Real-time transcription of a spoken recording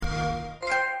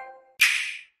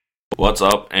What's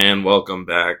up, and welcome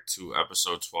back to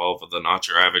episode 12 of the Not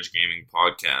Your Average Gaming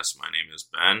Podcast. My name is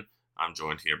Ben. I'm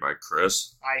joined here by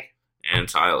Chris. Hi. And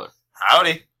Tyler.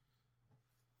 Howdy.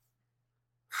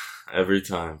 Every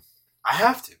time. I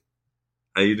have to.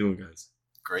 How you doing, guys?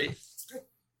 Great.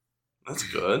 That's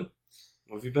good.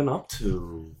 What have you been up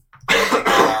to?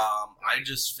 I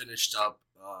just finished up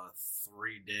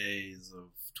 3 days of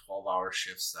 12-hour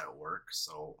shifts at work,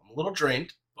 so I'm a little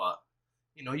drained, but,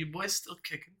 you boys still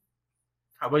kicking.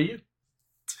 How about you?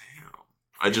 Damn.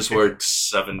 I just worked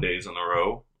 7 days in a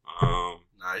row.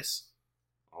 Nice.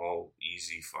 All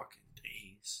easy fucking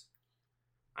days.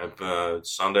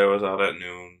 Sunday I was out at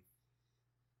noon.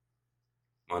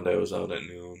 Monday I was out at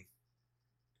noon.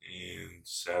 And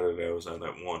Saturday I was out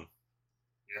at 1.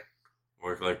 Yeah.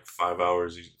 Worked like 5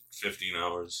 hours, 15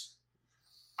 hours.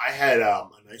 I had a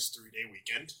nice 3-day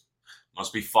weekend.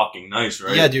 Must be fucking nice,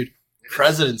 right? Yeah, dude.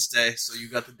 President's Day, so you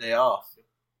got the day off.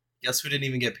 Guess we didn't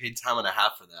even get paid time and a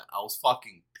half for that. I was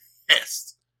fucking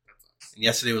pissed. And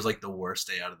yesterday was like the worst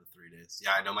day out of the 3 days.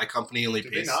 Yeah, I know my company only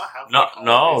Did pays. they not have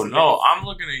No. I'm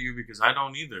looking at you because I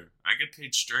don't either. I get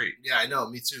paid straight. Yeah, I know.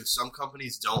 Me too. Some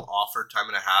companies don't offer time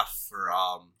and a half for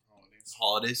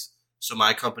holidays. So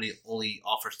my company only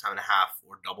offers time and a half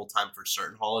or double time for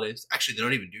certain holidays. Actually, they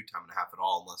don't even do time and a half at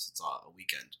all unless it's a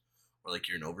weekend or like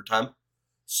you're in overtime.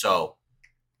 So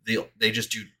they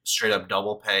just do straight up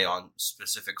double pay on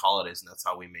specific holidays, and that's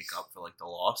how we make up for like the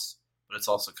loss. But it's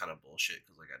also kind of bullshit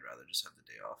because like I'd rather just have the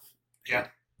day off. Yeah.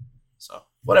 So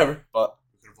whatever. But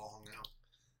We could have all hung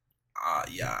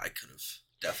out. yeah, I could have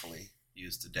definitely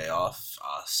used the day off.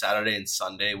 Saturday and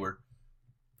Sunday were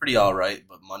pretty all right,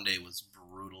 but Monday was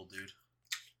brutal, dude.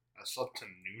 I slept to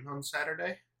noon on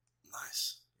Saturday.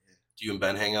 Nice. Yeah. Do you and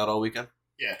Ben hang out all weekend?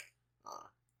 Yeah.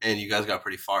 And you guys got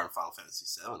pretty far in Final Fantasy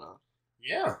VII, huh?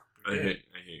 Yeah. I hate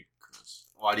Chris.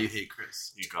 Why do you hate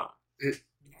Chris? You got.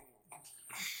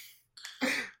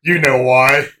 You know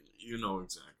why. You know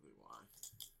exactly why.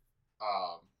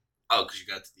 Oh, because you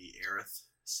got to the Aerith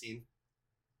scene?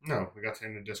 No, we got to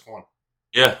him to disc 1.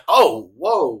 Yeah. Oh,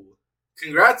 whoa.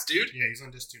 Congrats, dude. Yeah, he's on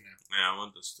disc 2 now. Yeah, I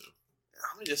want this too.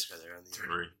 How many discs are there on the 3.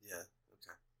 Yeah,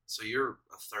 okay. So you're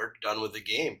a third done with the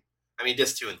game. I mean,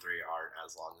 disc 2 and 3 aren't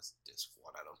as long as disc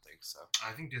 1, I don't think so.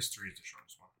 I think disc 3 is the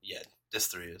shortest one. Yeah, disc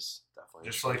 3 is definitely.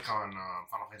 Just like on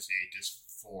Final Fantasy 8, disc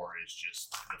 4 is just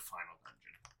the final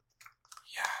dungeon.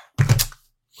 Yeah.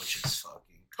 Which is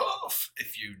fucking tough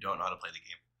if you don't know how to play the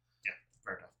game.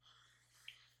 Fair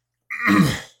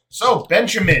enough. So,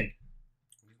 Benjamin.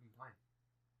 What have you been playing?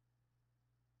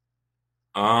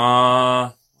 What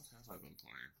have I been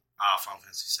playing? Final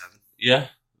Fantasy 7. Yeah,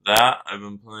 that. I've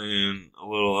been playing a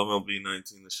little MLB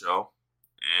 19 The Show.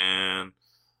 And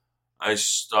I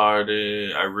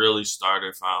really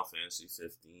started Final Fantasy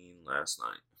 15 last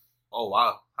night. Oh,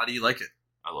 wow. How do you like it?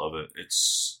 I love it.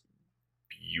 It's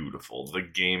beautiful. The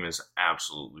game is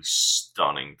absolutely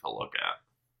stunning to look at.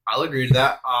 I'll agree to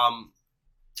that.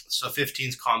 So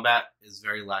 15's combat is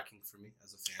very lacking for me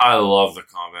as a fan. I love the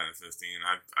combat in 15.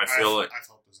 I feel like I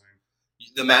felt the same.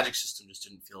 The magic system just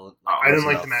didn't feel. I didn't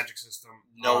like the magic system.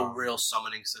 No real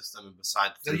summoning system, and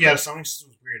besides, The summoning system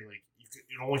was weird. Like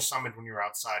you only summoned when you were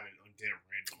outside and did it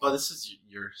randomly. But this is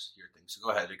your thing, so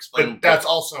go ahead, explain. But that's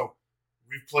also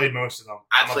we've played most of them.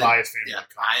 I'm a biased fan. Yeah,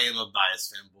 I am a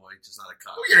biased fanboy, just not a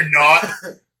cup. No, you're not.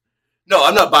 No,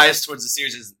 I'm not biased towards the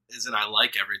series. Isn't I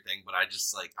like everything, but I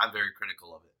just I'm very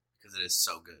critical of it because it is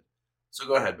so good. So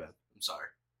go ahead, Ben. I'm sorry.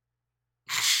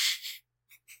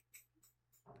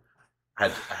 I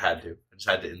had to. I just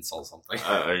had to insult something.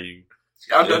 Yeah,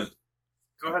 I'm done.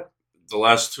 Go ahead. The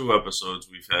last 2 episodes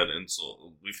we've had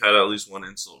at least one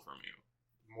insult from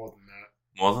you. More than that.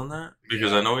 More than that?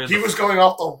 Because Yeah. I know He was going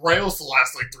off the rails the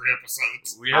last 3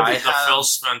 episodes. We had I the have- Phil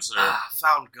Spencer.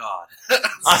 Found God.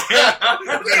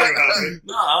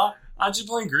 Nah, aren't you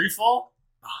playing Greedfall?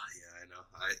 Yeah, I know.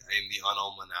 I am the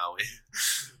Unomanawi.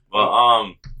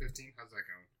 But 15. How's that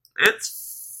going?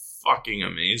 it's fucking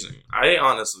amazing. I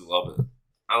honestly love it.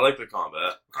 I like the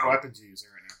combat. What kind of weapons are you using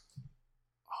right now?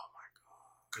 Oh my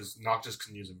god. Because Noctis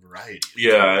can use a variety.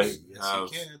 Yeah, I Yes, you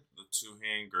have can. the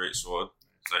 2-hand greatsword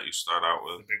that you start out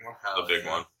The with. big one. The big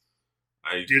one.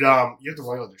 Dude, you have the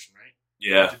Royal Edition, right?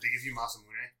 Yeah. Did they give you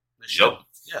Masamune? They should. Yep.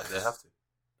 Yeah, they have to.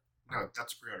 No,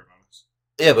 that's a pre-order bonus.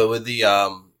 Yeah, but with the I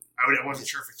wasn't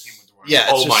sure if it came with the Royal Yeah,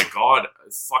 Edition. it's Oh my just- god.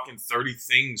 Fucking 30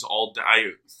 things all day.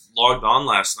 I logged on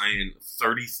last night and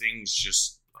 30 things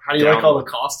just. How do you like all the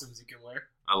costumes you can wear?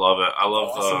 I love it. I love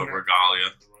Awesome. the regalia.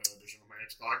 The Royal Edition on my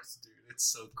Xbox. Dude, it's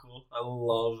so cool. I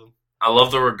love them. I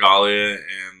love the regalia,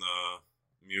 and the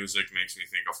music makes me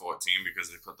think of 14 because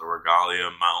they put the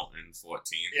regalia mount in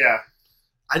 14. Yeah.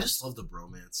 I just love the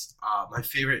bromance. My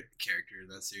favorite character in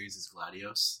that series is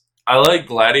Gladios. I like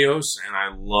Gladios, and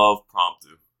I love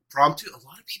Promptu. Promptu. A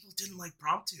lot of people didn't like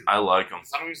Promptu. I like him. I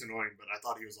thought he was annoying, but I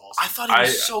thought he was awesome. I thought he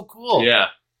was so cool. Yeah.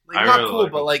 Like, not really cool,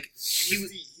 like but him. like he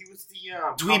was the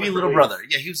dweeby comic little relief. brother.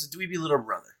 Yeah, he was the dweeby little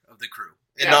brother of the crew.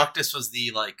 And Yeah. Noctis was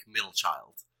the like middle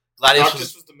child. Gladius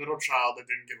Noctis was the middle child that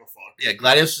didn't give a fuck. yeah,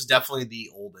 Gladius was definitely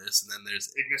the oldest, and then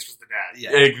there's Ignis was the dad.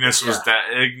 yeah, Ignis was that.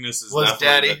 Ignis is was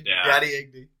definitely Daddy the dad. Daddy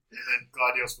Igni. And then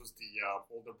Gladius was the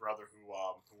older brother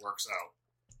who works out.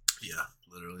 Yeah,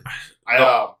 literally.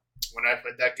 When I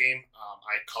played that game,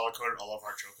 I color coded all of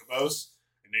our chocobos,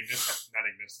 and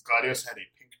Gladius had a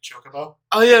pink chocobo.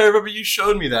 Oh yeah, I remember you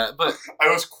showed me that, but I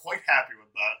was quite happy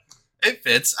with that. it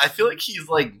fits. I feel like he's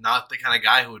like not the kind of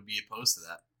guy who would be opposed to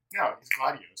that. No, he's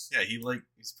Gladius. Yeah,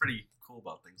 he's pretty cool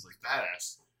about things like that.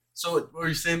 Badass. So what were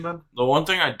you saying, Ben? The one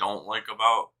thing I don't like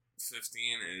about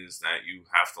 15 is that you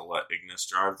have to let Ignis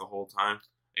drive the whole time,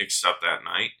 except at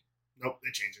night. Nope,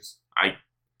 it changes. I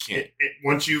can't.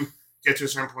 Once you get to a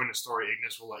certain point in the story,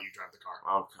 Ignis will let you drive the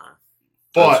car. Okay.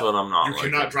 But That's what I'm not you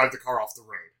liking. cannot drive the car off the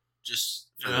road. Just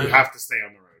for Yeah. You have to stay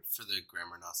on the road. for the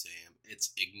grammar Nazi AM,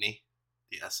 it's Igni.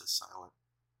 The S is silent.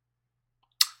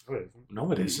 No, it isn't.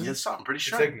 No, it isn't. Yes, I'm pretty It's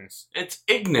sure. Ignis. It's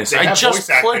Ignis. They I have just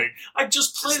voice played. acting. I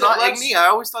just played It's it not last- Igni. I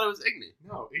always thought it was Igni.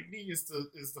 No, Igni is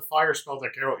the fire spell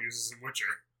that Geralt uses in Witcher.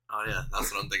 Oh yeah,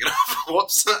 that's what I'm thinking of.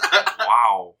 Whoops.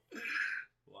 Wow.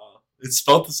 Wow. It's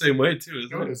spelled the same way too,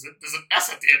 isn't No, it? there's an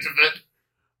S at the end of it.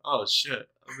 Oh shit,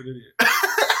 I'm an idiot.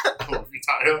 I love you,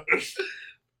 Tyler.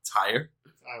 Tire,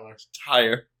 Tyler.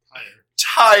 tire, Tyler.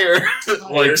 tire.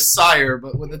 Like sire,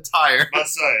 but with a tire.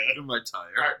 Let's say it. In my tire.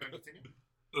 Alright, then continue.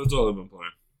 That's all I've been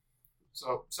playing.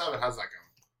 So, 7, how's that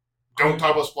going? Don't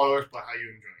talk about spoilers, but how you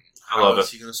enjoying it? I love How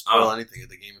is it. he gonna spoil Oh. anything if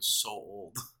the game is so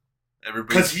old?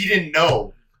 Everybody. Because he didn't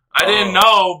know. I didn't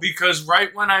know because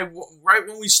right when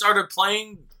we started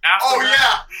playing after Oh,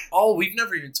 that, yeah! Oh, we've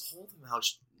never even told him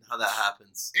how that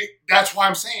happens. That's why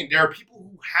I'm saying there are people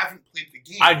who haven't played the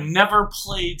game. I've never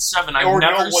played 7. I've or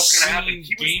know never what's seen going to happen.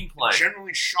 He gameplay. was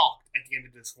generally shocked at the end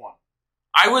of this one.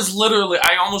 I was literally,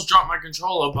 I almost dropped my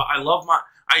controller, but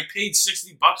I paid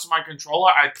 $60 for my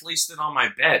controller. I placed it on my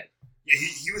bed. Yeah,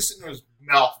 he was sitting there with his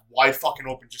mouth wide fucking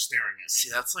open just staring at me. See,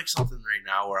 that's like something right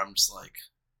now where I'm just like,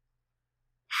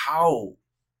 how?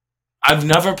 I've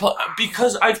never played,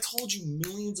 because I've told you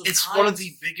millions of It's times. one of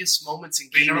the biggest moments in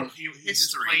But gaming he was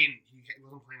history. he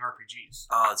wasn't playing RPGs.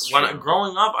 Oh, it's When true.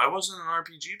 growing up, I wasn't an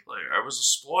RPG player. I was a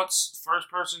sports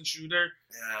first-person shooter.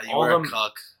 Yeah, you all were a them-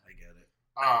 cuck. I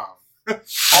get it.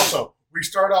 Also, we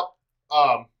start up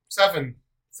 7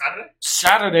 Saturday.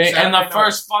 Saturday, and Saturday the night.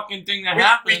 first fucking thing that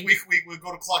happened. We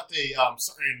go to collect a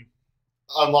certain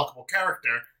unlockable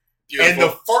character, Beautiful. and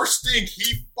the first thing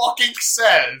he fucking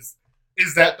says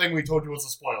is that thing we told you was a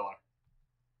spoiler.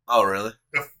 Oh, really?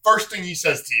 The first thing he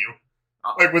says to you,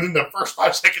 Oh. like within the first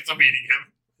 5 seconds of meeting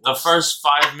him. The first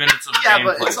 5 minutes of Yeah,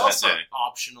 gameplay but it's that also day.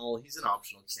 optional. He's an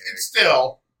optional character. It's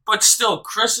still, But still,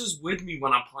 Chris is with me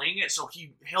when I'm playing it, so he's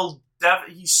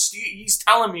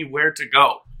telling me where to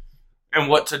go and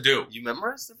what to do. You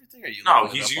memorized everything, or you? No,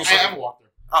 looking it he's up I on- haven't walked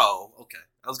there. Oh, okay.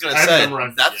 I was gonna I haven't say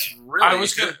memorized it that's yet.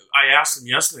 really. I asked him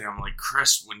yesterday. I'm like,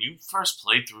 Chris, when you first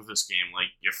played through this game, like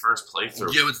your first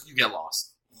playthrough, You get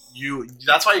lost.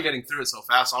 That's why you're getting through it so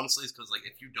fast. Honestly, is because like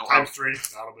if you don't Times have, 3,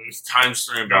 battle boost. times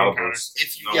 3 and No battle encounters. boost.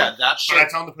 if you No. yeah that shit But I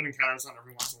tell him to put encounters on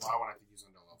every once in a while when I think he's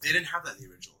under level. they didn't have that in the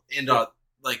original, and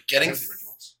like getting the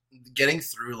originals. getting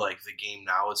through like the game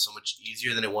now is so much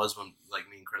easier than it was when like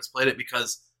me and Chris played it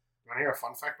because You want to hear a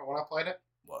fun fact about when I played it?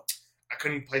 what I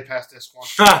couldn't play past disc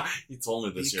 1. He told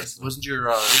me this yesterday. wasn't your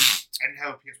I didn't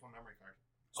have a PS1 memory card,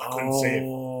 so I couldn't save.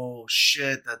 oh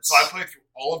shit that's So I played through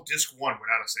all of disc 1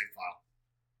 without a save file.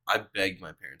 I begged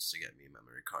my parents to get me a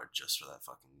memory card just for that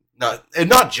fucking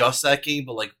not just that game,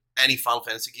 but like any Final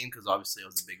Fantasy game because obviously I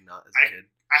was a big nut as a kid.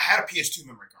 I had a PS2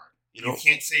 memory card. You know, You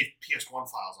can't save PS1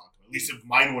 files onto it. At least if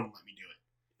mine wouldn't let me do it.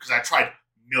 Because I tried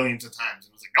millions of times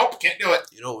and was like, nope, can't do it.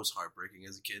 you know what was heartbreaking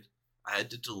as a kid? I had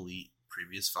to delete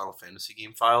previous Final Fantasy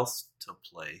game files to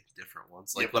play different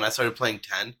ones. Like Yep. when I started playing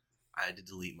 10, I had to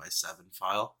delete my 7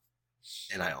 file,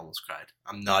 and I almost cried.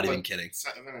 I'm not even kidding.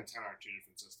 7 and 10 are 2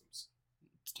 different systems.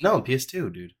 No,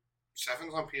 PS2, dude.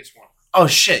 7's on PS1. Oh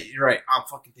shit, you're right. I'm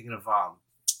fucking thinking of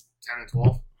 10 and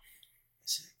 12?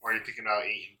 is it- Or are you thinking about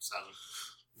 8 and 7?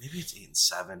 maybe it's 8 and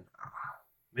 7.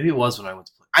 Maybe it was when I went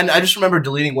to play. I just remember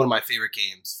deleting one of my favorite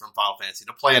games from Final Fantasy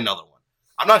to play another one.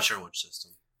 I'm not sure which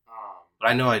system, but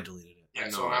I know I deleted it. Yeah, I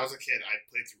so know when it. I was a kid, I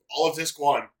played through all of disc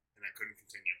 1 and I couldn't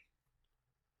continue.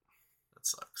 That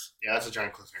sucks. Yeah, that's a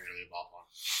giant cliffhanger to the Evolve one.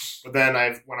 But then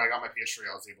when I got my PS3,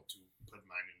 I was able to put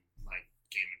mine in my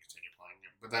game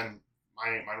but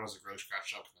then mine was like really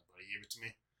scratched up, and my buddy gave it to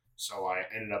me, so I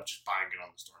ended up just buying it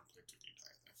on the store and played through the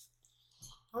entire thing.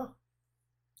 Huh.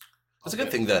 It's a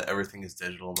good thing that everything is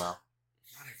digital now.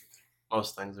 Not everything.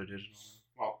 Most things are digital.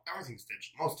 Well, everything's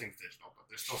digital. Most things digital, but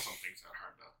there's still some things that are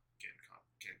hard to get.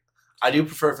 I do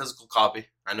prefer a physical copy.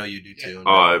 I know you do too.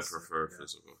 Oh, I prefer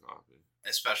physical copy.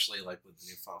 Especially like with the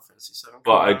new Final Fantasy VII.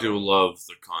 But I do love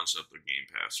the concept of Game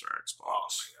Pass for Oh Xbox.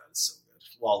 my god, it's so good.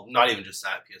 Well, not even just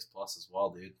that, PS Plus as well,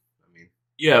 dude. I mean,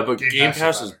 Yeah, but Game Game Pass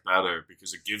Pass is is better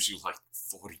because it gives you like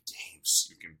 40 games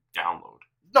you can download.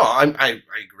 no, I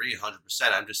agree 100%.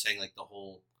 I'm just saying like the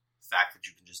whole fact that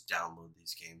you can just download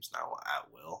these games now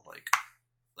at will.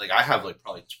 Like I have like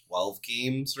probably 12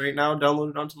 games right now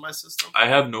downloaded onto my system. I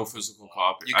have no physical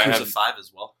copy. I Yakuza have 5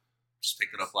 as well. Just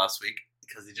picked it up last week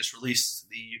because they just released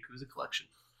the Yakuza collection.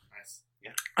 Nice.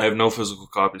 I have no physical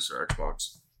copies for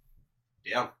Xbox.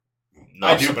 Damn.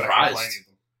 Not I do, but I can't surprised. play any of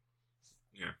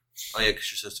them. Oh yeah,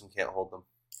 because your system can't hold them.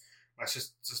 My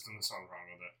system, there's something wrong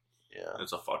with it. Yeah.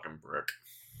 It's a fucking brick.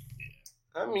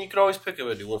 I mean, you could always pick up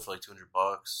a new one for like $200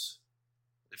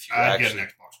 if you I'd actually. get an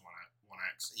Xbox One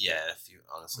X. Yeah, if you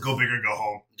honestly. Go big or go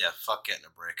home. Yeah, fuck getting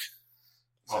a brick.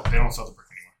 Well, they don't sell the brick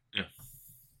anymore.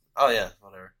 Oh yeah,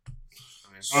 whatever.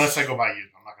 I mean, Unless I go buy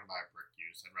used, I'm not gonna buy a brick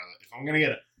used. I'd rather, if I'm gonna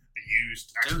get a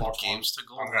used dude, Xbox games to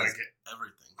go. One, I'm gonna has get.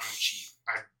 everything cheap.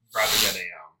 I'd rather get a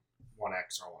One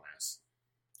X or One S.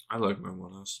 I like my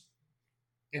One S.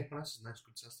 Yeah, One S is a nice,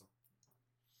 good system.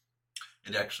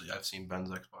 And actually, I've seen Ben's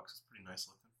Xbox. It's pretty nice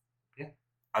looking. Yeah.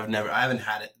 I haven't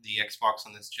had the Xbox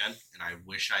on this gen, and I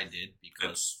wish I did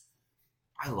because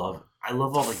I love it. I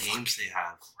love all the games they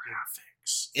have.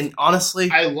 Graphics. And honestly,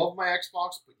 I love my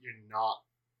Xbox, but you're not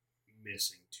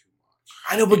missing too much.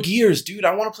 I know, but Gears, dude,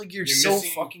 I want to play Gears You're so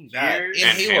missing fucking bad. Gears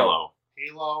And Halo.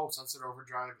 Halo, Sunset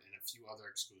Overdrive, and a few other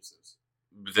exclusives.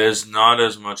 There's not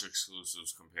as much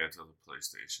exclusives compared to the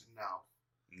PlayStation. No,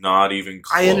 Not even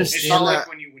close. I understand it's not that. like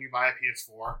when you buy a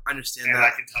PS4, I understand and that. I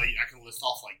can tell you, I can list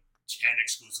off like 10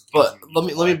 exclusive games.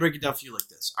 But let me break it down for you like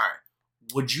this. All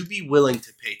right, would you be willing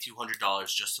to pay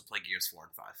 $200 just to play Gears 4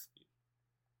 and 5?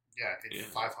 Yeah, I paid Yeah.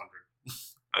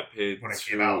 $500. I paid When it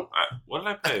two- came out. what did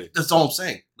I pay? That's all I'm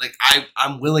saying. Like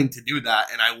I'm willing to do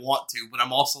that, and I want to, but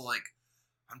I'm also like,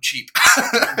 I'm cheap.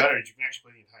 Even better, you can actually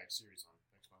play the entire series on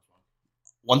Xbox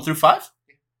One. 1 through 5?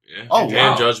 Yeah. Oh, and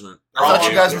wow. Judgment. I thought you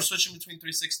Yeah. guys were switching between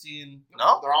 360 and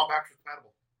no. They're all backwards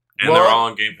compatible. And What? they're all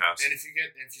on Game Pass. And if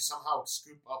you somehow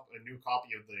scoop up a new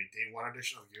copy of the Day 1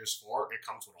 edition of Gears 4, it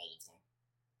comes with all of them.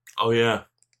 Oh yeah.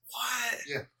 What?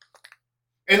 Yeah.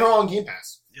 And they're all on Game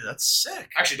Pass. Yeah, that's sick.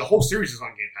 Actually, the whole series is on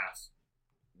Game Pass.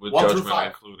 With 1 through Judgment 5.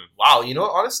 included. Wow, you know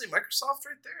what? Honestly, Microsoft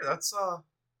right there. That's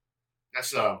That's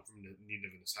from the need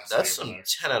of necessity. that's over some there.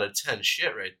 10 out of 10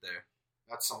 shit right there.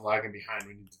 That's some lagging behind.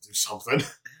 We need to do something.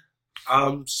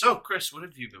 So Chris, what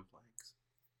have you been playing?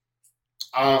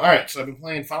 All right, so I've been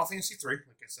playing Final Fantasy 3,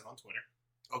 like I said on Twitter.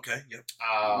 Okay, yep.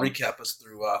 Um, Recap us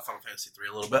through Final Fantasy 3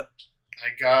 a little bit.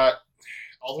 I got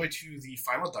all the way to the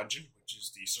final dungeon, which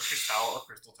is the Circus Tower or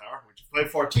Crystal Tower. Which, if you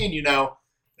played 14, you know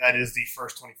that is the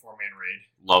first 24-man raid.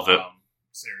 Love it.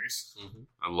 Series.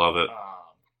 I love it.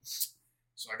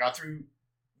 So I got through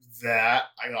that.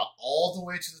 I got all the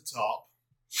way to the top.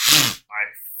 I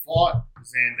fought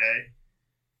Xande,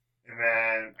 and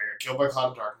then I got killed by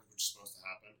Cloud of Darkness, which is supposed to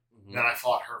happen. Then I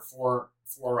fought her four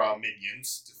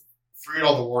minions, freed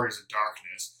all the warriors of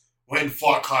darkness, went and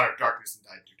fought Cloud of Darkness and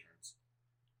died 2 turns.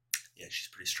 Yeah, she's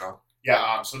pretty strong.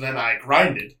 Yeah, so then I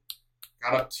grinded,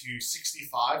 got up to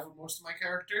 65 with most of my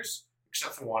characters,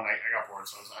 except for one. I got bored,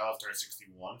 so I left her at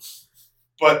 61.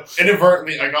 But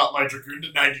inadvertently, I got my Dragoon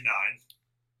to 99.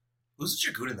 Who's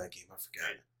the Dragoon in that game? I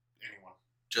forget. Anyone.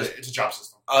 Just It's a job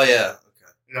system. oh yeah,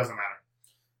 okay. It doesn't matter.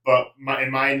 But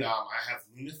in mine, I have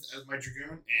Lunith as my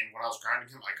Dragoon, and when I was grinding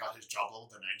him, I got his job level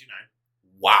to 99.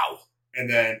 Wow. And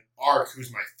then Ark,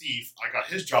 who's my thief, I got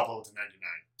his job level to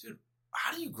 99.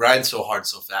 How do you grind so hard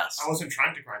so fast? I wasn't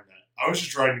trying to grind that. I was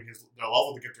just grinding their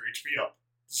level to get their HP up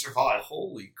to survive.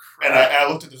 Holy crap! And I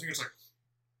looked at the thing, it's like,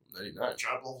 99.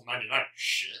 job level 99.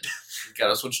 Shit. You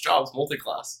gotta switch jobs,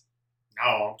 multi-class.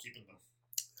 No, I'm keeping them.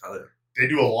 Hell yeah. They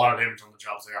do a lot of damage on the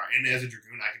jobs they are. And as a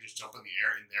Dragoon, I can just jump in the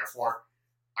air, and therefore,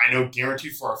 I know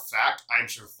guaranteed for a fact I'm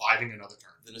surviving another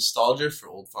turn. The nostalgia for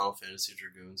old Final Fantasy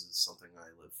Dragoons is something I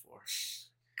live for.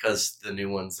 Because the new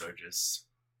ones are just...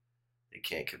 They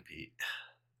can't compete.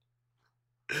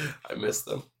 I miss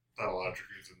them. Not a lot of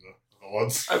Dragoons in the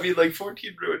ones. I mean, like,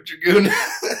 14 Ruined Dragoon.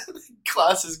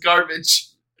 Class is garbage.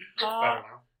 Better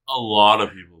now. A lot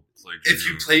of people play If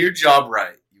you Dragoon. play your job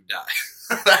right, you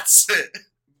die. That's it.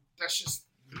 That's just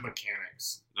the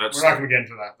mechanics. That's We're not going to get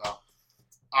into that,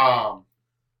 though.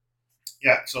 Yeah,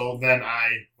 Yeah, so then I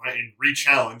went and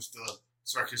re-challenged the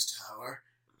Circus Tower,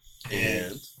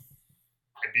 and And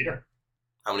I beat her.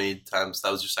 how many times?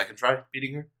 That was your second try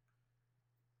beating her?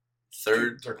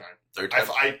 Third time.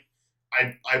 time?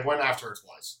 I went after her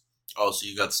twice. Oh, so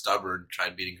you got stubborn,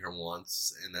 tried beating her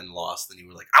once, and then lost. Then you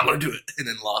were like, I'm going to do it. And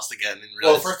then lost again. And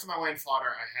Well, realized, the first time I went and fought her,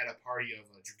 I had a party of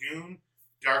a Dragoon,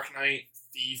 Dark Knight,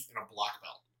 Thief, and a Black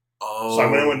Belt. oh. So I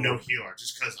went in with no healer,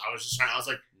 just because I was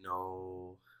like,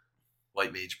 No.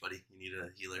 White Mage, buddy. You need a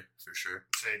healer for sure.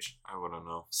 Sage. I wouldn't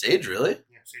know. Sage, really?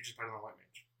 Yeah, Sage is better than White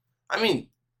Mage. I mean,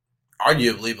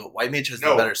 arguably, but White Mage has the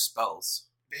No. better spells.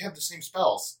 They have the same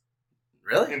spells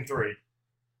Really? in 3.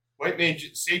 White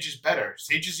Mage, Sage is better.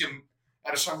 Sage is,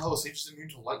 at a certain level, Sage is immune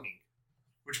to lightning,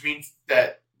 which means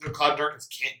that the Cloud of Darkness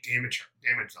can't damage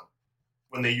them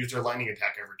when they use their lightning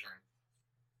attack every turn.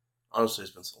 Honestly,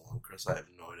 it's been so long, Chris. I have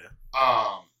no idea.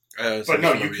 But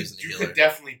no, there's you reason to could heal her.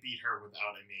 definitely beat her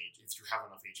without a mage if you have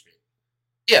enough HP.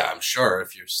 Yeah, I'm sure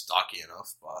if you're stocky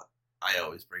enough, but I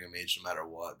always bring a mage no matter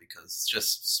what because it's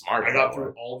just smart. I got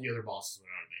through all the other bosses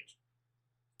without a mage.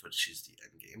 But she's the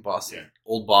end game boss. Yeah.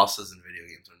 Old bosses in video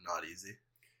games are not easy.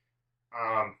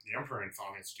 The Emperor in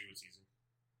Final Fantasy 2 was easy.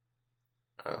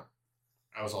 Oh.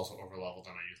 I was also over leveled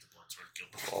and I used the Blood Sword to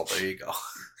kill them. Well, there you go.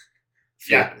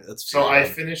 Yeah, that's So I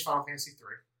fair. finished Final Fantasy 3.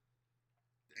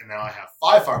 And now I have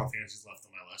 5 Final Fantasies left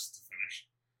on my list to finish.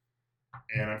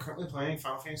 And I'm currently playing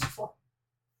Final Fantasy 4.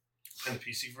 And the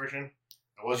PC version.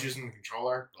 I was using the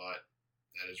controller, but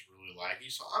that is really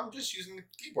laggy, so I'm just using the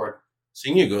keyboard.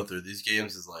 Seeing you go through these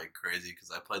games is like crazy because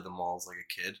I played them all as like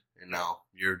a kid, and now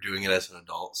you're doing it as an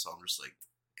adult. So I'm just like,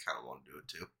 kind of want to do it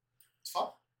too. It's fun.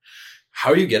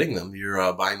 How are you getting them?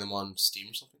 You're buying them on Steam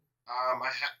or something?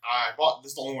 I bought,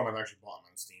 this is the only one I've actually bought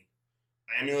on Steam.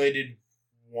 I emulated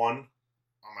one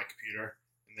on my computer,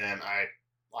 and then I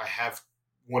have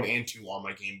 1 and 2 on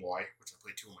my Game Boy, which I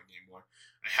played 2 on my Game Boy.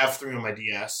 I have 3 on my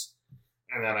DS,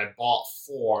 and then I bought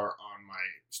 4 on my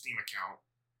Steam account.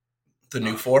 The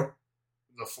new 4?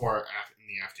 The 4 in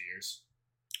the after years.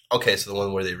 Okay, so the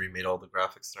one where they remade all the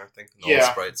graphics and everything, and all Yeah.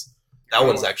 the sprites. That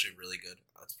one's actually really good.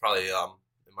 It's probably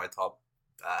in my top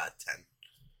 10.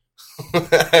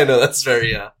 I know that's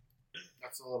very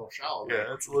That's a little shallow. Yeah,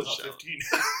 that's a little Top shallow. 15.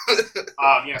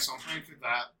 Yeah, so I'm playing through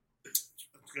that. It's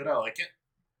good. I like it.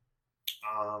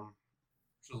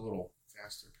 It's a little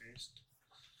faster paced.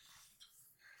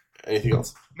 Anything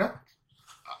else? No.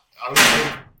 Other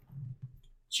than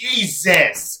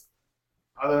Jesus.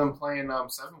 Other than playing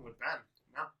 7 with Ben.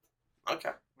 No. Okay.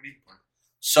 What are you playing?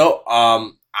 So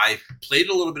I played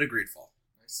a little bit of Greedfall.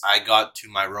 Nice. I got to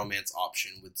my romance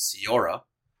option with Siora,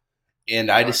 and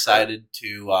I decided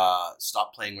to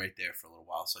stop playing right there for a little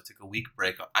while. So I took a week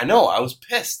break. I know, I was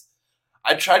pissed.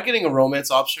 I tried getting a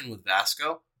romance option with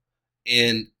Vasco,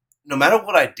 and no matter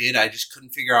what I did, I just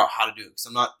couldn't figure out how to do it because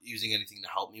I'm not using anything to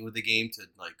help me with the game to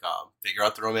figure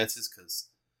out the romances because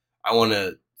I want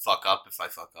to fuck up if I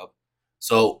fuck up.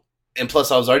 So, and plus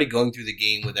I was already going through the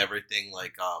game with everything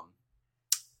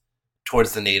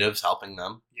towards the natives, helping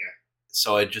them. Yeah.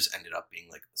 So it just ended up being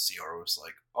like Siora was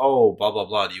like, "Oh, blah blah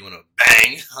blah. Do you want to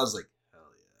bang?" I was like, "Hell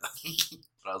yeah!"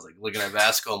 But I was like looking at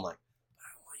Vasco. I'm like, "I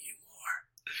want you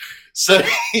more." So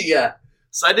yeah.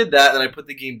 So I did that, and I put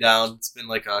the game down. It's been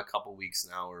like a couple weeks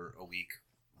now, or a week,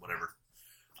 whatever.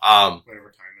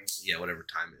 Whatever time is. Yeah, whatever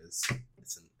time it is.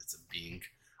 It's a being.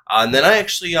 And then I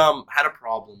actually had a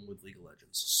problem with League of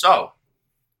Legends. So,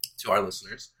 to our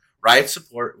listeners, Riot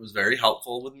Support was very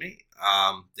helpful with me.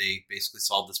 They basically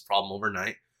solved this problem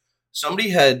overnight. Somebody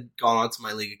had gone onto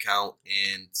my League account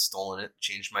and stolen it,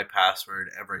 changed my password,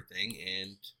 everything,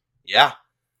 and yeah,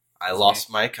 I lost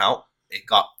my account. It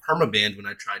got permabanned when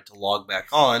I tried to log back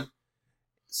on.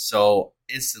 So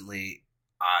instantly,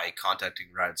 I contacted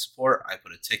Riot Support. I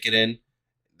put a ticket in.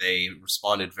 They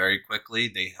responded very quickly.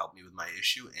 They helped me with my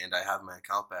issue, and I have my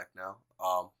account back now.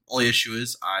 Only issue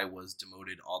is I was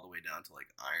demoted all the way down to like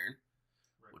Iron,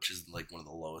 which is like one of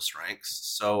the lowest ranks.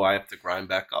 So I have to grind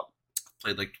back up.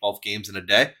 Played like 12 games in a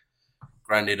day.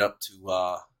 Grinded up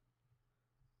to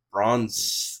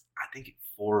bronze, I think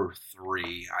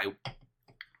 4-3. I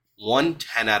won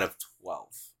 10 out of 12.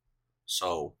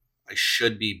 So I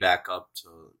should be back up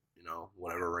to,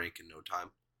 whatever rank in no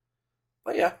time.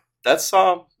 But yeah, that's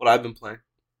what I've been playing.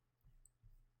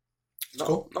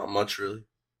 Cool. Not much really.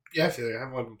 Yeah, I feel like I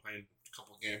haven't been playing a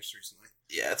couple games recently.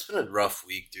 Yeah, it's been a rough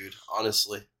week, dude.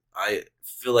 Honestly, I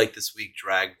feel like this week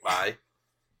dragged by.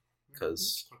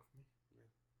 Because,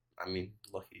 I mean,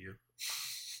 lucky you.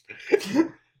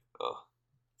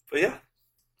 But yeah.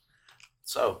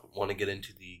 So, want to get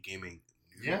into the gaming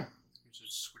news? Yeah. We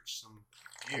should switch some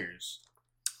gears.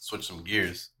 Switch some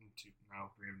gears. No, No,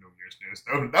 we have no Gears news.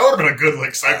 That would have been a good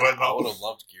segue. I would have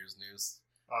loved Gears news.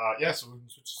 Yeah, so we can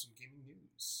switch to some gaming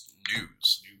news.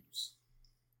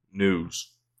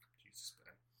 News. Jesus,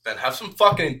 Ben, have some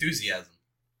fucking enthusiasm.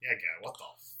 Yeah, God, what the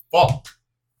fuck?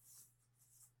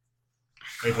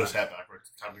 Let me put his hat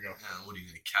backwards. Time to go. Man, what are you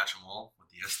gonna catch them all with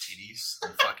the STDs? You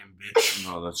fucking bitch.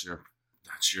 No, that's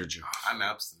your job. I'm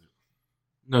abstinent.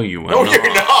 No, you are No, not.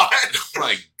 you're not. Oh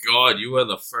my God, you are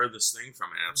the furthest thing from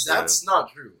abstinent. That's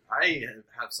not true. I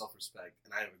have self-respect,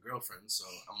 and I have a girlfriend, so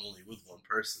I'm only with one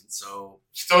person. So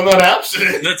Still not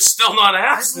abstinent. That's still not I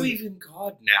abstinent. believe in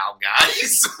God now,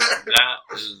 guys. That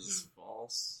is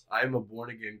false. I'm a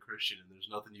born-again Christian, and there's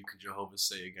nothing you can Jehovah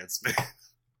say against me.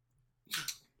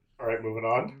 All right, moving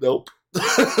on. Nope.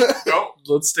 Nope.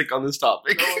 Let's stick on this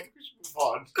topic. No, I think we should move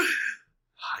on.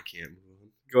 I can't move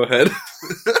on. Go ahead.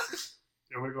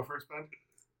 You want me to go first, Ben?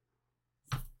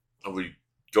 Are we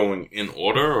going in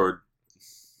order or?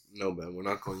 No, Ben, we're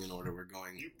not going in order. We're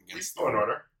going against go in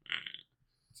order.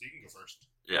 So you can go first.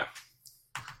 Yeah.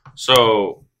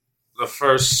 So, the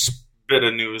first bit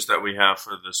of news that we have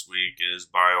for this week is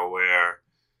BioWare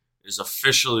is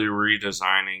officially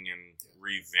redesigning and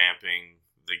revamping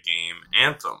the game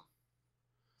Anthem.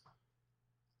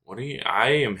 I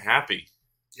am happy.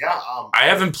 Yeah. I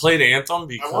haven't played Anthem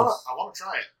because I want to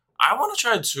try it. I want to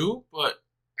try it too, but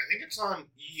I think it's on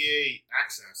EA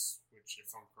Access, which,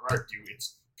 if I'm correct,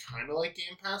 it's kind of like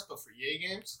Game Pass, but for EA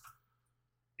games.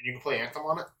 And you can play Anthem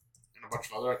on it and a bunch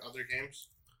of other games.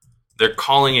 they're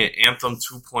calling it Anthem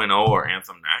 2.0 or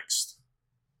Anthem Next.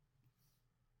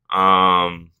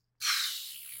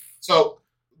 So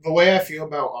the way I feel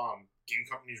about game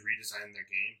companies redesigning their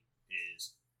game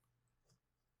is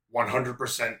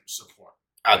 100% support.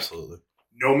 Absolutely.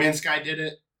 No Man's Sky did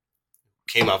it.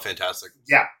 Came out fantastic.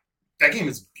 Yeah, that game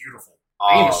is beautiful.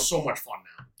 That game is so much fun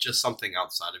now. Just something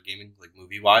outside of gaming, like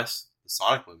movie-wise, the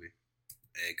Sonic movie.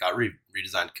 It got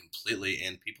redesigned completely,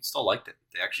 and people still liked it.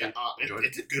 They actually enjoyed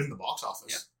it did good in the box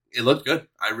office. Yeah, it looked good.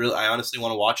 I honestly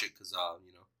want to watch it because,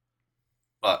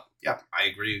 But yeah, I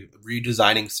agree.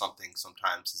 Redesigning something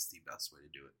sometimes is the best way to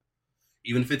do it,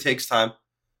 even if it takes time.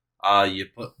 You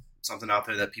put something out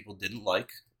there that people didn't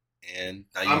like, and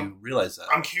now you realize that.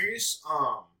 I'm curious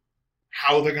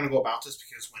how they're going to go about this,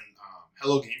 because when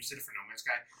Hello Games did it for No Man's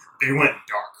Sky, they went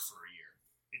dark for a year.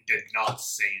 It did not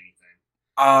say anything.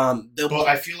 But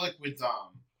I feel like with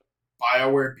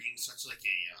BioWare being such like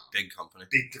a big company,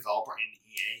 big developer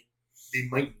in EA, they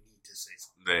might need to say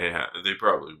something. They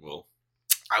probably will.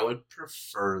 I would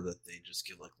prefer that they just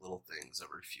give like little things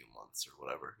every few months or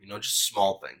whatever. Just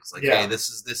small things like, hey, this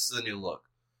is a new look.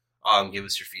 Give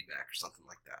us your feedback or something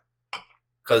like that.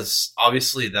 Because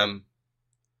obviously them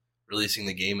releasing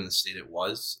the game in the state it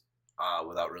was,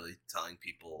 without really telling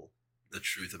people the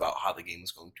truth about how the game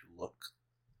is going to look.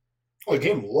 Well, the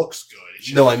game looks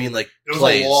good. No, I mean like there was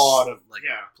plays, a lot of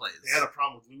plays. They had a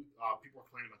problem with loot. People were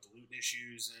complaining about the loot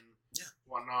issues and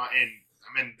whatnot. And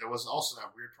I mean, there was also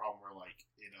that weird problem where like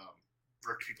it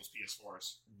bricked people's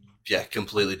PS4s. Yeah,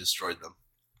 completely destroyed them.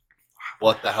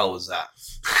 What the hell was that?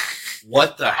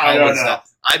 What the hell was that?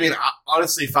 I mean,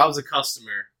 honestly, if I was a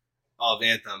customer of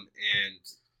Anthem and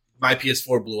my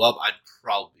PS4 blew up, I'd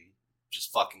probably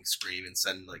just fucking scream and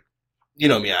send like, you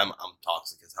know me, I'm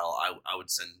toxic as hell. I would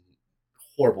send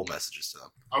horrible messages to them.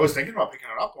 I was thinking about picking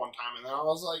it up one time, and then I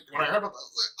was like, when I heard about that,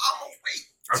 I was like, oh wait.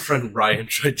 Our friend Ryan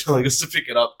tried telling us to pick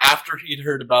it up after he'd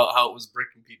heard about how it was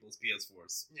bricking people's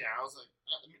PS4s. Yeah, I was like,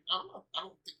 I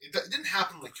don't think it didn't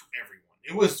happen like to everyone.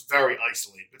 It was very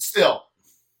isolated, but still.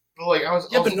 But like I was,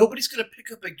 but nobody's gonna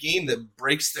pick up a game that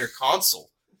breaks their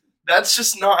console. That's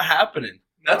just not happening.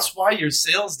 No. That's why your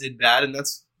sales did bad, and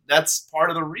that's part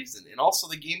of the reason. And also,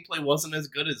 the gameplay wasn't as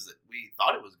good as we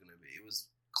thought it was going to be. It was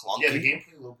clunky. Yeah, the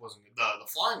gameplay loop wasn't good. The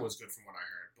flying was good from what I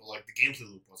heard, but like the gameplay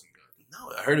loop wasn't good.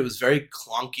 No, I heard it was very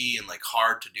clunky and like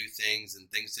hard to do things, and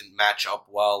things didn't match up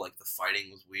well. Like the fighting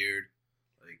was weird.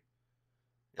 Like,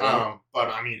 but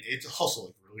I mean, it's also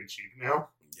like really cheap now.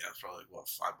 Yeah, it's probably like, what,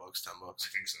 $5, $10? I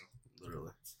think so.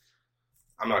 Literally.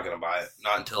 I'm not gonna buy it.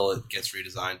 Not until it gets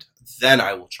redesigned. Then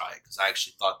I will try it, because I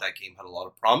actually thought that game had a lot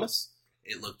of promise.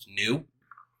 It looked new.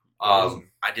 I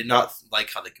did not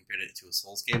like how they compared it to a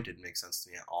Souls game. Didn't make sense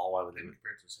to me at all. Why would they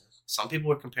compare it to Souls? Some people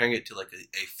were comparing it to like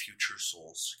a future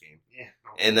Souls game. Yeah.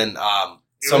 No. And then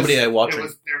I watched.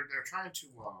 They're trying to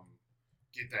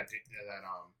get that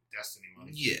Destiny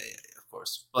money. Yeah, of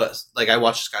course. But like I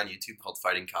watched this guy on YouTube called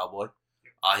Fighting Cowboy.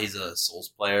 He's a Souls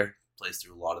player. Plays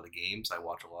through a lot of the games. I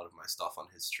watch a lot of my stuff on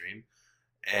his stream,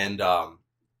 and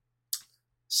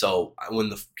so when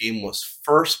the game was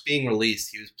first being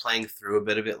released, he was playing through a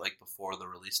bit of it like before the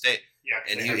release date. Yeah,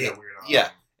 and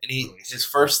And his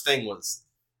first thing was,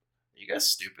 "Are you guys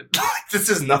stupid? This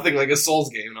is nothing like a Souls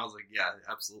game." And I was like, "Yeah,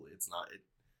 absolutely, it's not."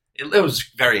 It was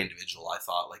very individual. I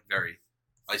thought, like, very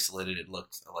isolated. It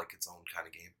looked like its own kind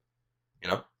of game, you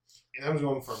know. And that was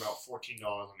going for about $14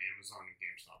 on Amazon and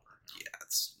GameStop right now.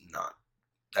 Yeah,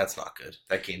 that's not good.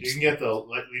 That game. You can get the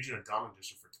Legion of Dawn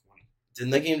edition for $20.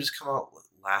 Didn't that game just come out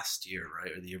last year,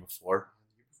 right, or the year before?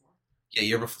 The year before? Yeah,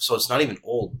 year before. So it's not even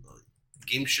old. The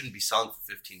game shouldn't be selling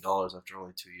for $15 after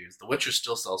only 2 years. The Witcher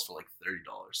still sells for like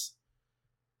 $30.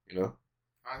 You know?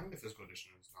 I think the physical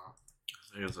edition is not.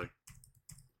 I think it's like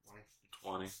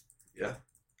 20. Yeah.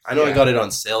 I know I got it on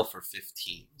sale for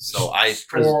 $15. So prices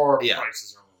are low.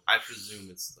 I presume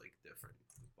it's like different.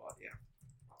 But yeah.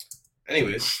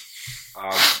 Anyways,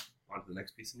 on to the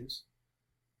next piece of news.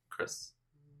 Chris.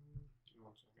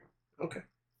 Okay.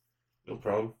 No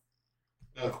problem.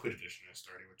 Complete edition is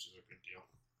starting, which is a good deal.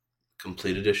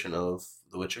 Complete edition of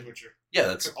The Witcher? Yeah,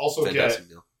 that's you can also fantastic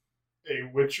deal. A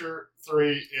Witcher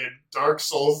 3 and Dark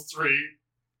Souls 3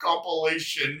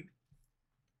 compilation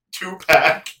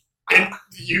 2-pack in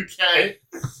the UK.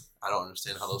 I don't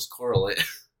understand how those correlate.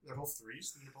 They're both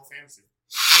threes and they're both fantasy.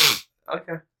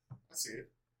 Okay. I see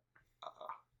it.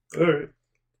 Alright.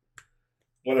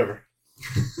 Whatever.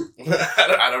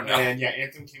 I don't know. And yeah,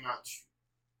 Anthem came out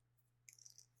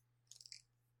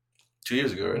 2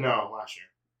 years ago, right? No, last year.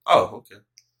 Oh, okay.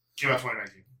 Came out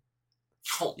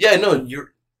 2019. Yeah, no,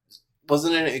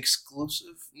 wasn't it an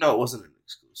exclusive? No, it wasn't an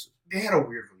exclusive. They had a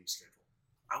weird release schedule.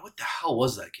 What the hell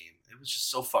was that game? It was just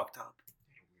so fucked up.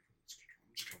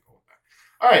 I'm just gonna go with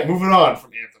that. Alright, moving on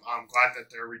from Anthem. I'm glad that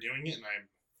they're redoing it, and I'm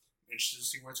interested to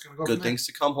see where it's gonna go. Good things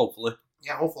to come, hopefully.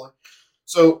 Yeah, hopefully.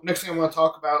 So next thing I want to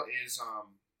talk about is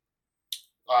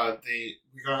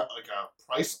we got like a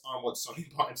price on what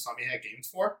Sony bought Insomniac Games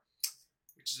for,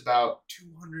 which is about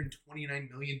 $229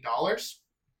 million,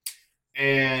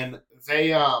 and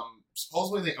they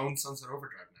supposedly they own Sunset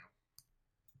Overdrive now.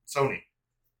 Sony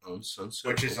owns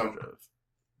Sunset which is Overdrive.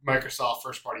 Microsoft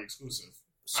first party exclusive.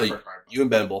 So you and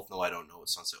Ben both know I don't know what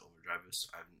Sunset Overdrive is.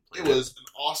 I haven't played it. It was an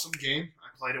awesome game. I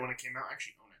played it when it came out. I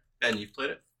actually own it. Ben, you've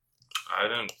played it? I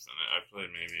didn't finish. I played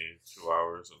maybe 2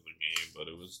 hours of the game, but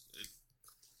it was.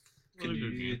 Can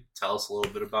you tell us a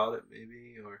little bit about it,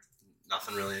 maybe, or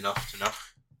nothing really enough to know?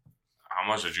 How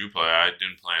much did you play? I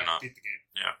didn't play I enough. beat the game.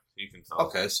 Yeah, you can tell.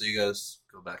 Okay, so you guys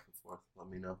go back and forth. Let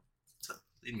me know. So,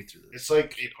 lead me through this. It's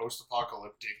like a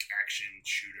post-apocalyptic action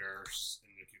shooter,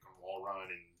 and you can wall run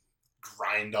and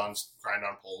grind on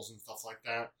poles and stuff like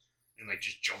that, and like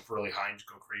just jump really high and just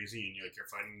go crazy. And you're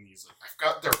fighting these I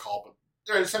forgot what they're called, but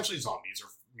they're essentially zombies or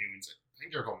mutants. I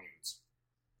think they're called mutants,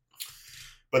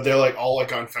 but they're like all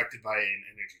like infected by an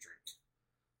energy drink.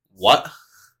 What?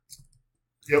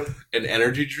 Yep. An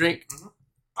energy drink?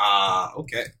 Mm-hmm.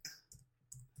 Okay.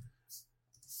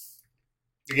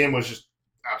 The game was just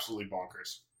absolutely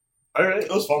bonkers. Alright.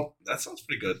 It was fun. That sounds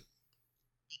pretty good.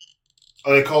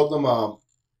 Oh, they called them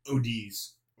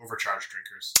ODs, overcharged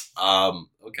drinkers.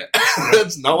 Okay.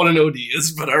 That's not what an OD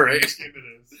is, but alright. It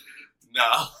is.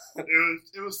 No.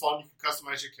 It was fun. You could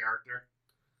customize your character.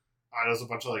 There was a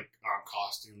bunch of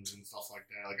costumes and stuff like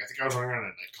that. Like I think I was running around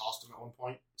in a night costume at one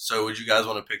point. So would you guys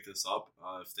want to pick this up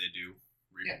if they do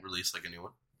release like a new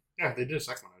one? Yeah, they did a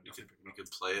second one. We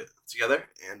could play it together,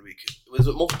 and we could. Was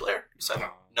it multiplayer? You said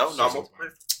no, not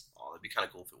multiplayer. Oh, that'd be kind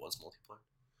of cool if it was multiplayer.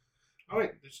 Oh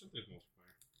wait, there's multiplayer.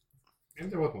 Maybe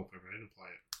there was multiplayer, but I didn't play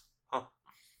it. Huh?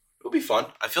 It would be fun.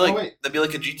 I feel like that'd be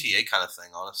like a GTA kind of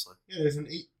thing, honestly. Yeah, there's an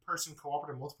 8-person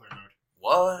cooperative multiplayer mode.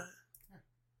 What?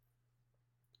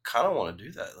 Kind of want to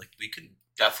do that. Like we could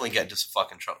definitely get into some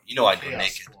fucking trouble. You know, I'd go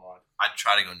naked. Squad. I'd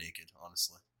try to go naked,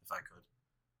 honestly, if I could,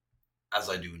 as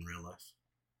I do in real life.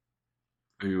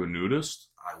 Are you a nudist?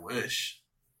 I wish.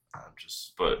 I'm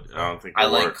just. But I don't think I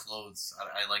like clothes.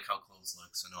 I like how clothes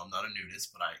look. So no, I'm not a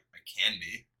nudist, but I can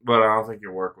be. But I don't think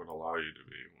your work would allow you to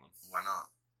be one. Why not?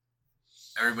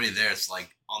 Everybody there is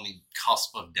like on the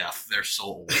cusp of death. They're so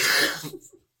old.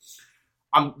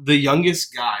 I'm the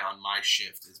youngest guy on my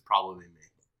shift is probably me.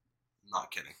 Not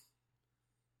kidding.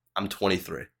 I'm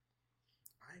 23. I think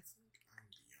I'm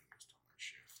the youngest on my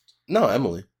shift. No,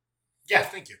 Emily. Yeah,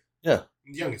 thank you. Yeah.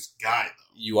 I'm the youngest guy,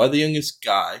 though. You are the youngest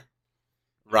guy.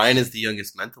 Ryan is the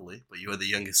youngest mentally, but you are the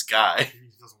youngest guy.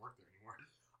 He doesn't work there anymore.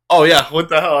 Oh, yeah. What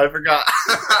the hell? I forgot.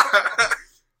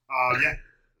 Yeah.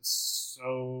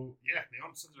 So, yeah, they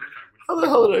own Sunset Overdrive. How the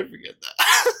hell did I forget that? I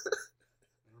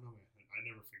don't know, man. I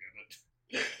never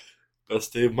forget it.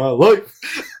 Best day of my life.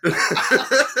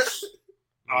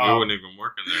 You weren't even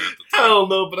working there at the time. Hell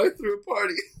no, but I threw a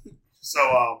party. So,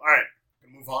 all right.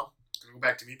 Gonna move on. Gonna go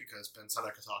back to me because Ben said I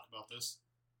could talk about this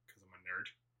because I'm a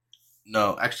nerd.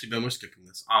 No, actually, Ben, we're skipping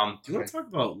this. Do you want to talk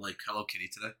about like Hello Kitty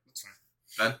today? That's fine.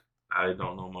 Ben? I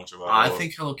don't know much about I it.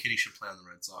 think Hello Kitty should play on the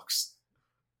Red Sox.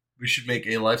 We should make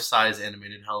a life-size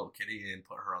animated Hello Kitty and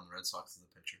put her on the Red Sox as a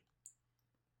pitcher.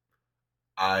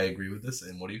 I agree with this,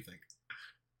 and what do you think?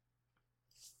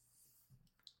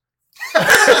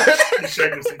 He's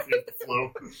checking to see if he has the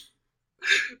flu.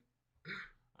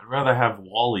 I'd rather have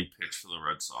Wally pitch for the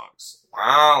Red Sox.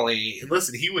 Wally.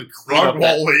 Listen, he would clean Wrong up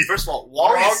that. Wally. First of all,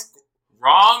 Wally's...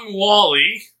 Wrong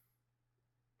Wally.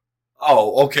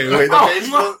 Oh, okay, wait,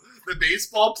 the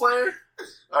baseball player?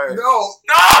 All right. No.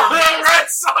 No, the Red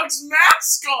Sox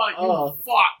mascot. Oh.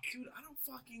 Fuck. Dude, I don't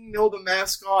fucking know the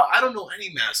mascot. I don't know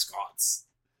any mascots.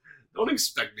 Don't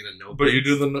expect me to know. But you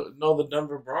things. do know the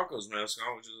Denver Broncos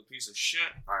mascot, which is a piece of shit.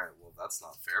 All right, well, that's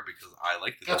not fair because I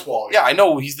like the. That's Wally. Yeah, I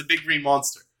know he's the big green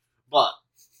monster, but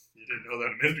You didn't know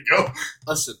that a minute ago.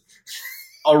 listen,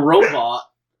 a robot.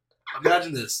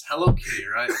 Imagine this: Hello Kitty,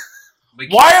 right?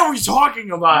 Why are we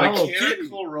talking about Hello Kitty?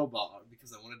 Mechanical robot?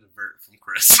 Because I want to divert from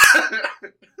Chris.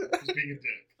 He's being a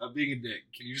dick. I'm being a dick.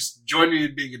 Can you just join me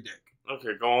in being a dick?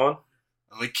 Okay, go on.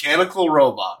 A mechanical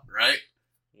robot, right?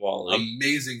 Wally.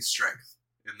 Amazing strength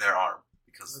in their arm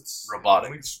because it's Let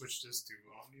robotic. me switch this to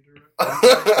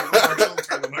Omnidirect.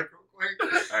 Turn the mic real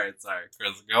quick. All right, sorry,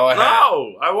 Chris. Go ahead.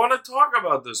 No, I want to talk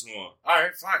about this more. All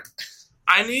right, fine.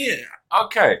 I need it.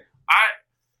 Okay,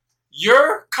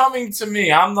 you're coming to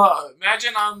me.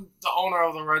 Imagine I'm the owner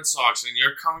of the Red Sox, and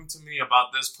you're coming to me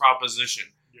about this proposition.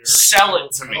 Sell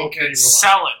it to me. Okay,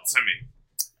 Sell it to me.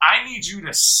 I need you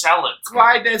to sell it to me.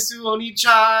 Why desu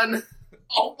Oni-chan?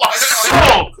 Oh my god.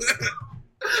 Sold!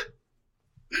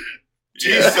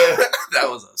 Jesus. That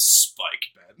was a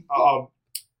spike, Ben.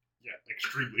 Yeah,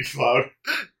 extremely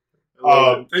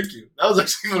loud. Thank you. That was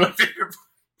actually one of my favorite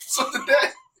parts of the day.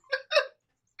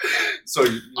 So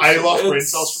I lost brain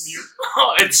cells from you.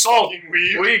 It's sold. Fucking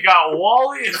weed. We got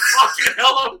Wally and fucking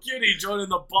Hello Kitty joining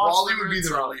the Boston Wally would be Red the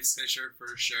Sox. relief pitcher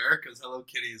for sure, because Hello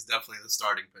Kitty is definitely the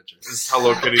starting pitcher. Is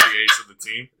Hello Kitty the ace of the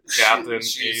team? Captain,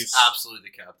 She's ace. absolutely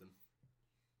the captain.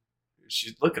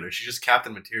 Look at her. She's just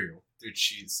captain material. Dude,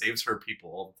 she saves her people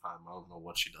all the time. I don't know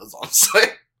what she does, honestly.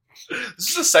 This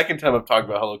is the second time I've talked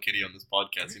about Hello Kitty on this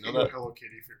podcast. You know that? Hello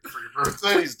Kitty for your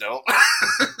birthday. Please don't. I'm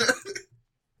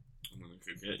gonna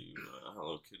forget you,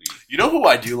 Hello Kitty. You know who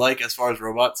I do like as far as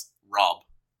robots? Rob.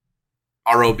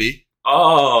 R-O-B.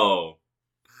 Oh.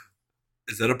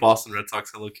 Is that a Boston Red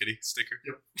Sox Hello Kitty sticker?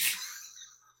 Yep.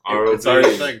 It's already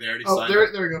a thing. They already Oh, signed there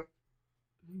it. we go.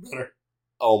 Better.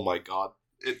 Oh my god.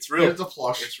 It's real. There's the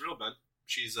plush. It's real, Ben.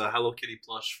 She's a Hello Kitty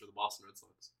plush for the Boston Red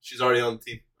Sox. She's already on the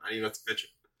team. I didn't even have to pitch it.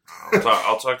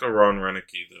 I'll talk to Ron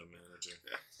Renicky, the manager.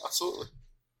 Yeah, absolutely.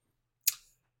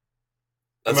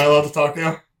 Am I allowed to talk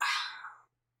now?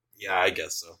 Yeah, I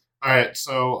guess so. Alright,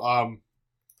 so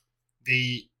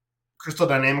the Crystal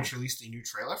Dynamics released a new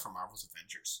trailer for Marvel's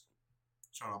Avengers.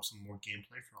 Showing up some more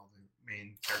gameplay for all the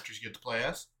main characters you get to play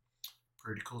as.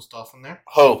 Pretty cool stuff in there.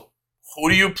 Who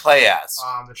do you play as?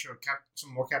 They showed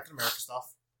some more Captain America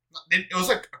stuff. It was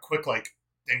like a quick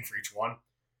thing for each one.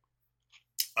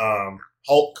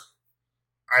 Hulk,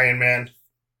 Iron Man,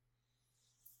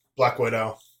 Black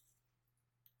Widow,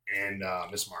 and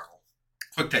Miss Marvel.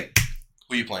 Quick take.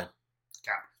 Who you playing?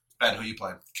 Cap. Ben, who you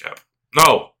playing? Cap.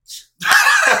 No.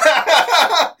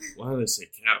 Why did I say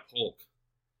Cap? Hulk.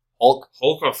 Hulk?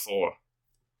 Hulk or Thor?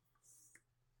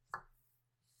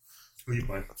 Who you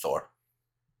playing? Thor.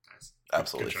 Nice.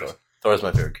 Absolutely Good Thor. choice. Thor's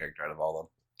my favorite character out of all of them.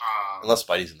 Unless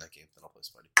Spidey's in that game, then I'll play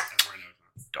Spidey. right now.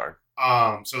 Darn.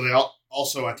 So they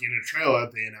also at the end of the trailer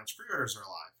they announced pre-orders are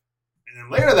live, and then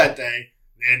later that day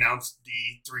they announced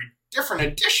the 3 different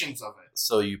editions of it.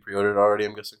 So you pre-ordered already,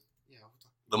 I'm guessing? Yeah,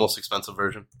 The most expensive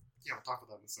version? we'll talk about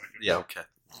that in a second. Yeah, okay.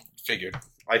 Figured.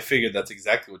 I figured that's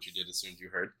exactly what you did as soon as you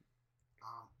heard.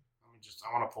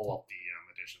 I want to pull up the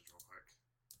editions real quick.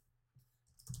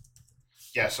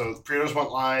 Yeah, so the pre-orders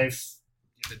went live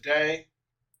the other day.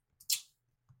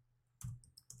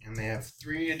 And they have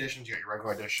 3 editions. You got your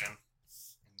regular edition.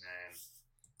 And then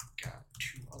you got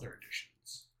 2 other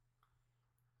editions.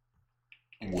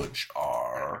 Which I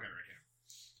are... got it right here.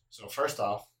 So first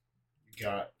off, you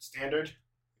got standard,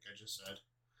 like I just said.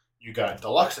 You got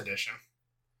deluxe edition.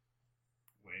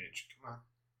 Which, come on.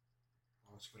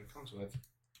 Let's see what it comes with.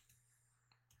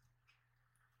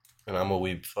 And I'm a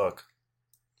weeb fuck.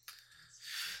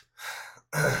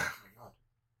 Oh my god.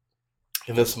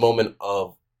 In this moment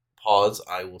of pause,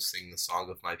 I will sing the song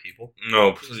of my people.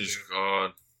 No, please,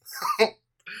 God.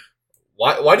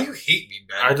 Why do you hate me,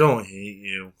 Ben? I don't hate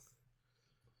you.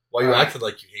 Why you acted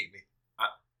like you hate me?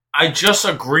 I just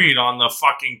agreed on the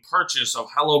fucking purchase of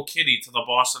Hello Kitty to the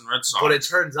Boston Red Sox. But it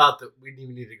turns out that we didn't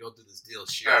even need to go through this deal.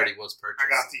 She already was purchased.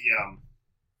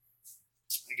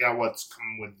 I got what's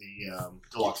coming with the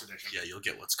deluxe edition. Yeah, you'll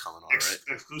get what's coming, all right.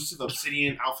 Exclusive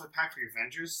Obsidian outfit pack for your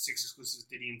Avengers. 6 exclusive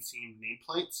Obsidian themed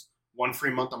nameplates. 1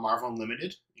 free month of Marvel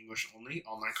Unlimited, English only,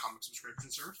 online comic subscription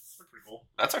service. That's pretty cool.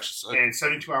 That's actually sick. And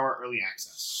 72-hour early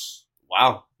access.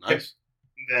 Wow, nice.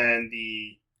 Then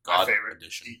the God favorite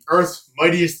edition. The Earth's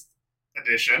Mightiest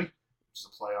Edition, which is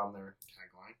a play on their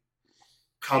tagline,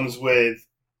 comes with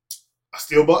a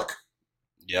steelbook.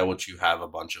 Yeah, which you have a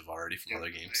bunch of already from other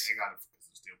games. I got it because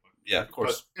of the steelbook. Yeah, of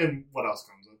course. And what else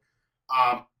comes with?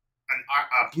 A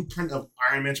blueprint of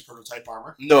Iron Man's prototype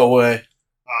armor. No way.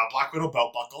 Black Widow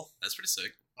belt buckle. That's pretty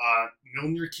sick.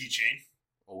 Mjolnir keychain.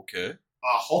 Okay.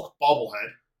 Hulk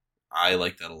bobblehead. I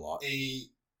like that a lot. A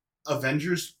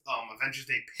Avengers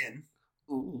Day pin.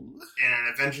 Ooh. And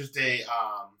an Avengers Day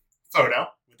photo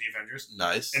with the Avengers.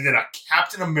 Nice. And then a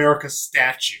Captain America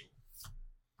statue.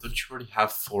 Don't you already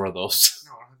have 4 of those?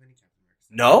 No, I don't have any Captain America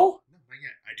statues. No? No, not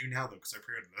yet. I do now, though, because I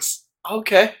pre-ordered this.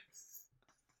 Okay.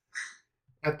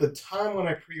 At the time when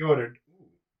I pre-ordered...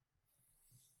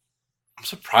 I'm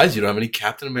surprised you don't have any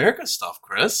Captain America stuff,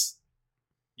 Chris.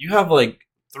 You have, like,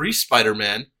 3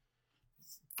 Spider-Man,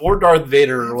 4 Darth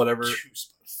Vader or whatever,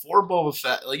 4 Boba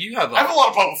Fett. Like, you have... I have a lot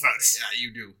of Boba Fetts. Yeah,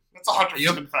 you do. That's 100%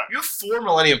 You fact. have 4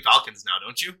 Millennium Falcons now,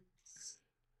 don't you?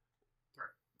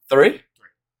 3. 3?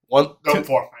 1, No, 2,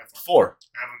 4. I have 4. 4.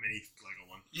 I have a mini Lego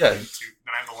one. Yeah. 2.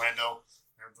 Then I have the Lando.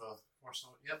 I have the Force.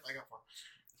 Yep, I got 4.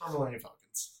 4 Millennium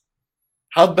Falcons.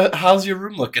 How's your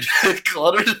room looking?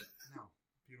 Cluttered? No.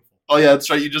 Beautiful. Oh, yeah, that's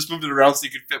right. You just moved it around so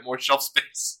you could fit more shelf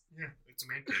space. Yeah, it's a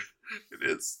man cave. It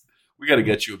is. We got to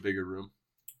get you a bigger room.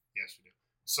 Yes, we do.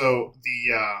 So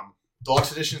the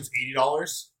deluxe edition is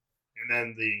 $80, and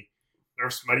then the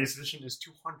Earth's Mightiest edition is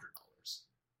 $200.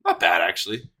 Not bad,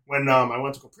 actually. When I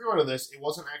went to go pre-order this, it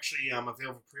wasn't actually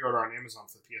available for pre-order on Amazon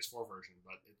for the PS4 version,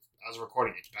 but as a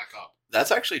recording, it's back up.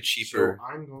 That's actually cheaper. So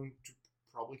I'm going to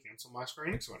probably cancel my Square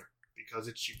Enix order because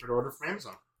it's cheaper to order from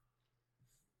Amazon.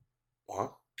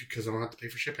 What? Because I don't have to pay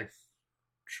for shipping.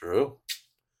 True.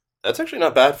 That's actually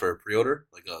not bad for a pre-order.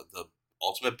 Like the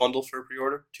ultimate bundle for a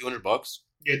pre-order, $200.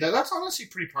 Yeah, that's honestly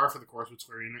pretty par for the course with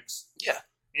Square Enix. Yeah.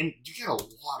 And you get a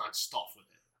lot of stuff with it.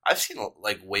 I've seen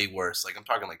like way worse. Like I'm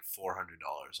talking like $400 on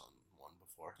one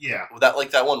before. Yeah. Well,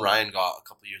 that one Ryan got a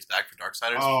couple years back for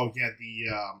Darksiders. Oh yeah, the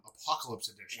Apocalypse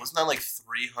edition. Wasn't that like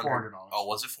 $300? $400. Oh,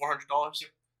 was it $400? Yep.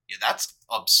 Yeah, that's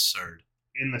absurd.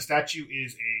 And the statue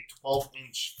is a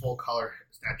 12-inch full color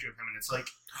statue of him, and it's like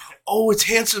Oh, it's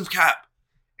Handsome Cap.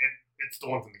 it's the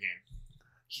one from the game.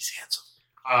 He's handsome.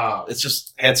 It's It's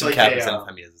just Handsome like Cap. a,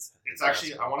 Anytime he has his It's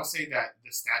actually, I want to say that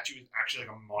the statue is actually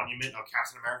like a monument of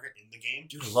Captain America in the game.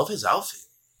 Dude, I love his outfit.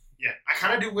 Yeah, I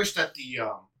kind of do wish that the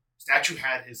statue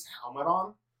had his helmet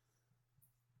on,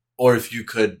 Or if you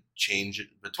could change it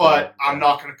between. but I'm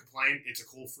not going to complain. It's a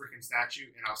cool freaking statue,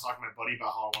 and I was talking to my buddy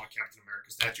about how I want a Captain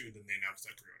America statue, and then they announced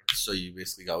that pre-order. So you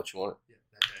basically got what you wanted. Yeah,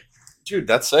 that day. Dude,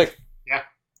 that's sick.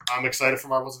 I'm excited for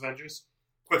Marvel's Avengers.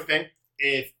 Quick thing,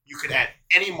 if you could add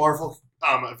any Marvel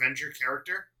Avenger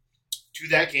character to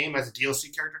that game as a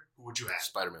DLC character, who would you add?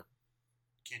 Spider-Man.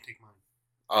 Can't take mine.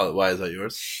 Oh, why is that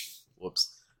yours?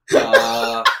 Whoops.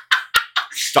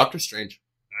 Doctor Strange.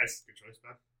 Nice, good choice,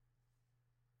 man.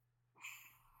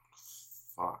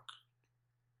 Fuck.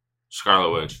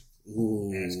 Scarlet Witch.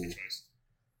 Ooh. Yeah, that's a good choice.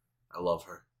 I love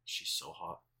her. She's so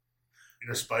hot.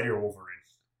 Either Spidey or Wolverine.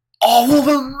 Oh,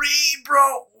 Wolverine, bro!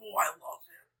 Oh, I love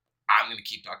him. I'm gonna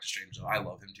keep Doctor Strange though. I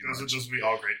love him too much. Those would be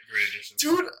all great additions.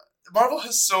 Dude, Marvel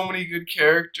has so many good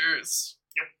characters.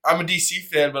 Yep. I'm a DC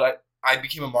fan, but I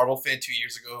became a Marvel fan 2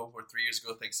 years ago or 3 years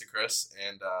ago thanks to Chris,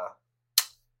 and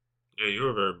Yeah, you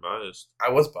were very biased.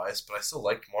 I was biased, but I still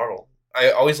liked Marvel.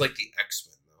 I always liked the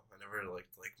X-Men though. I never liked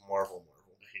Marvel.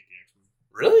 I hate the X-Men.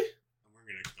 Really? We're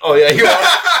gonna Oh yeah, you. You're a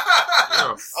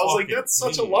I was like, fucking that's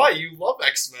such a idiot. lie. You love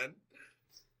X-Men.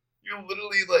 You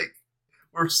literally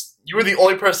you were the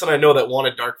only person I know that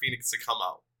wanted Dark Phoenix to come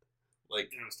out. Like,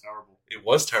 It was terrible. it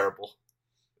was terrible.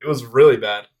 It was really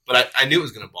bad. But I knew it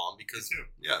was gonna bomb because Me too.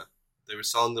 yeah, they were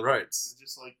selling the rights. It's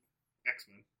just like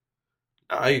X-Men.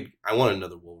 I want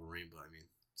another Wolverine, but I mean,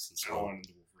 since I don't want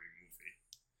the Wolverine movie.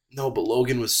 no, but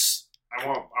Logan was. I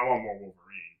want more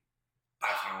Wolverine.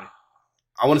 Definitely.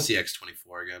 I want to see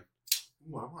X-24 again.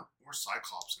 Ooh, I want more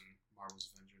Cyclops in Marvel's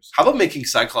Avengers. How about making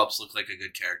Cyclops look like a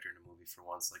good character in a movie for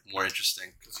once, like more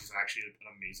interesting? Because he's actually an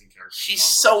amazing character. in He's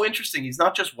Marvel. so interesting. He's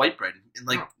not just white bread, and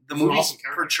like No, the he's an movies awesome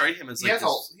character. portray him as He like has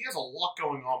this. he has a lot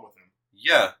going on with him.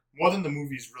 Yeah. More than the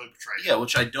movies really portray. Yeah,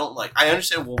 which I don't like. I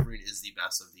understand Wolverine is the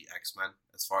best of the X-Men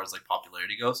as far as like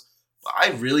popularity goes, but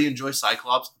I really enjoy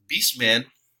Cyclops. Beastman,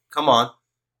 come on,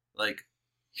 like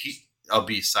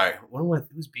Beast. Sorry,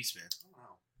 who's Beastman?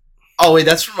 Wow. Oh wait,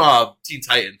 that's from Teen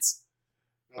Titans.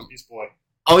 That's Beast Boy.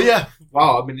 Oh yeah,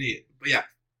 wow, I'm an idiot. But yeah,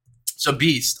 so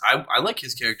Beast, I like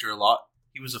his character a lot.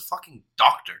 He was a fucking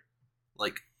doctor.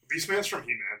 Like Beastman's from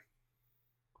He-Man.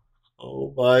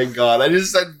 oh my god, I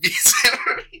just said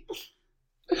Beastman.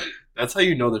 That's how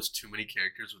you know there's too many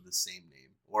characters with the same name,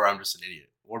 or I'm just an idiot,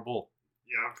 or both.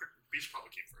 Yeah, Beast probably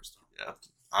came first though.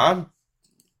 Yeah,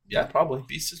 yeah, probably.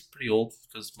 Beast is pretty old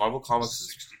because Marvel Comics is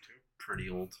 62. pretty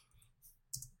old.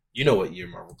 You know what year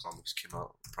Marvel Comics came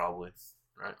out, probably,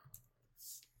 right?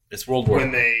 It's World War.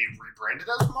 When they rebranded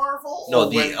as Marvel? No, or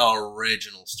the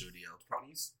original studio.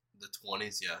 20s? The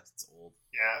 20s, yeah, it's old.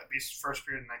 Yeah, Beast's first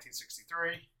appeared in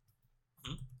 1963.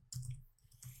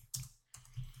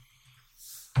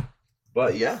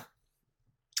 But yeah,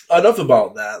 enough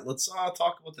about that. Let's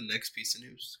talk about the next piece of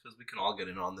news because we can all get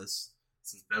in on this.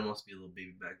 Since Ben wants to be a little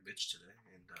baby back bitch today,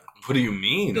 and What do you he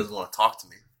mean? doesn't want to talk to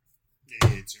me.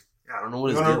 Yeah, you too. Yeah, I don't know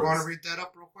what You his deal want is. to read that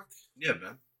up real quick? Yeah,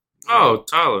 Ben. Oh,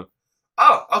 Tyler.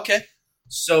 Oh, okay.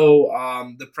 So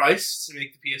the price to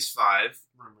make the PS5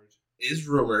 Rumored. is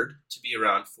rumored to be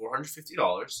around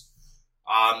 $450.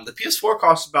 The PS4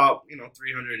 costs about $381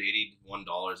 in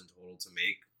total to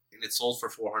make, and it sold for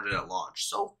 $400 at launch.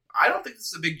 So I don't think this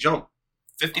is a big jump.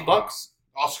 $50.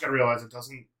 Also, got to realize that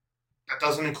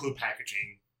doesn't include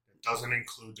packaging. It doesn't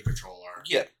include the controller.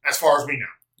 Yeah, As far as we know.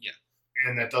 Yeah.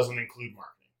 And that doesn't include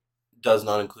marketing. does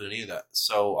not include any of that.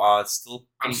 So it's still.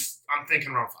 I'm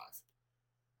thinking around 5.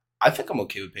 I think I'm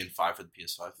okay with paying $5 for the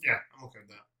PS5 Yeah, I'm okay with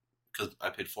that. because I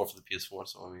paid $4 for the PS4.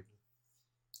 So I mean,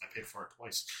 I paid for it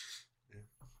twice.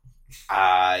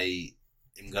 I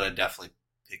am gonna definitely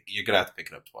pick. You're gonna have to pick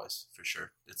it up twice for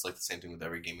sure. It's like the same thing with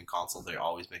every gaming console. They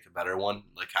always make a better one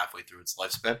like halfway through its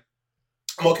lifespan.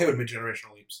 I'm okay with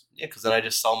mid-generational leaps. Yeah, because then I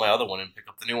just sell my other one and pick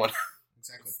up the new one.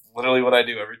 Exactly. Literally what I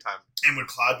do every time. And with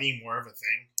cloud being more of a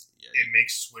thing, Yeah, it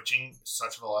makes switching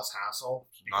such of a less hassle.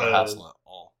 not a Because hassle at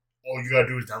all. all you gotta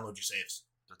do is download your saves.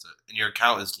 That's it. And your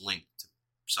account is linked to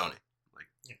Sony,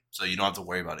 Yeah. so you don't have to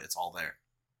worry about it. It's all there.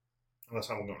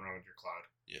 Unless I'm going around with your cloud.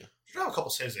 Yeah. You have a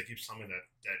couple saves that keeps telling me that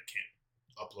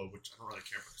can't upload, which I don't really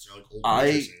care for because they're like old I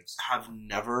user saves. have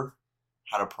never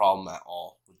had a problem at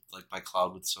all with like my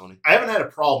cloud with Sony. I haven't had a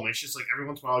problem. It's just like every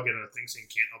once in a while I get a thing saying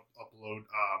can't upload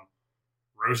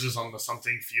roses on the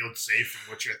something field save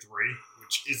from Witcher 3,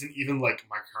 which isn't even like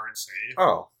my current save.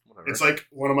 Oh, whatever. It's like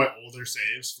one of my older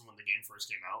saves from when the game first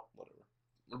came out. Whatever.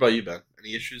 What about you, Ben?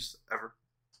 Any issues ever?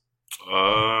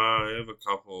 I have a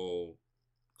couple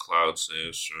cloud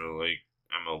saves for like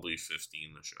MLB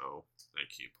 15, the show. They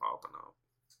keep popping up.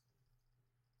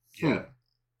 Yeah.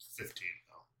 15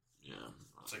 though. Yeah.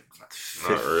 It's like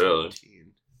Not really.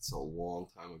 15. It's a long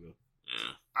time ago.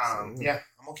 Yeah. yeah,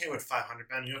 I'm okay with 500.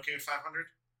 Ben, you okay with 500?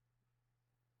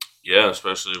 Yeah,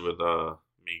 especially with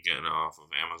me getting it off of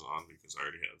Amazon because I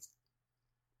already have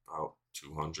about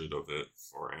 200 of it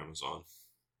for Amazon.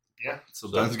 Yeah,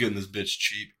 So Ben's getting this bitch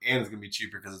cheap, and it's gonna be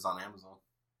cheaper because it's on Amazon.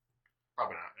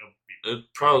 probably not. It'll be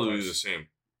It'd probably be the same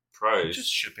price.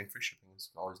 Just shipping. Free shipping is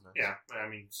always nice. yeah. I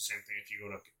mean, it's the same thing if you go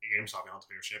to GameStop, you don't have to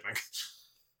pay for shipping.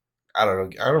 I don't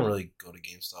know. I don't really go to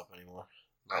GameStop anymore.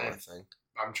 Not my thing.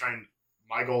 I'm trying.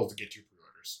 My goal is to get 2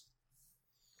 pre-orders.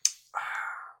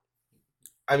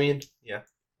 I mean, yeah,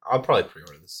 I'll probably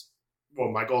pre-order this. Well,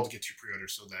 my goal is to get 2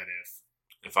 pre-orders so that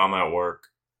if I'm at work.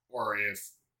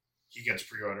 if he gets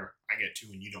pre-order, I get 2,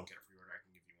 and you don't get a pre-order, I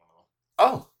can give you one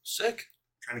of them. Oh, sick.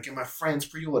 Trying to get my friends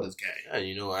pre-orders, gay. Yeah,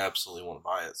 you know I absolutely want to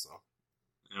buy it. So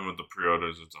And with the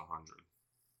pre-orders, it's 100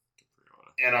 to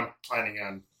pre-order. And I'm planning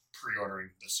on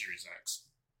pre-ordering the Series X.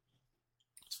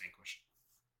 It's Vanquish,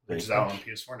 which is out on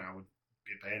PS4 now. Would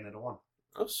be paying it a 1.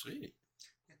 Oh, sweet.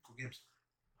 Yeah, cool games.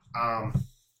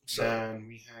 Then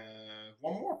we have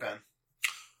one more, Ben.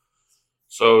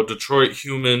 So Detroit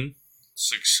Human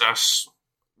success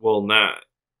will now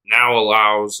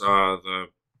allows the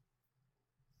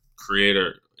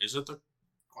creator, is it the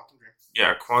Quantum Dream.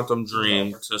 Yeah, Quantum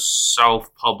Dream to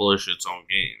self-publish its own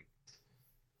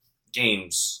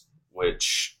games,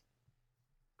 which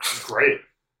It's great.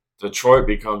 Detroit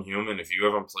Become Human. If you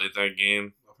haven't played that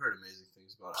game, I've heard amazing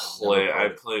things about it. I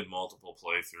played multiple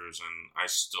playthroughs, and I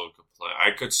still could play.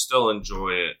 I could still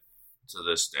enjoy it to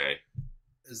this day.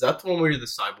 Is that the one where you're the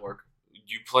cyborg?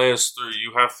 You play as through.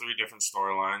 You have 3 different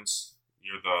storylines.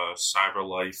 You're the cyber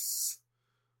life,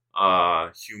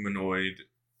 humanoid.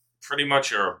 Pretty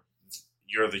much, you're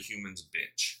the human's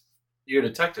bitch. You're a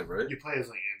detective, right? You play as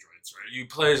like androids androids, right? You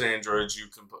play as androids. You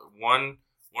can put one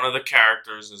of the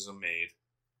characters is a maid.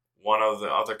 One of the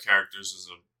other characters is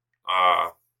a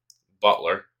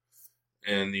butler,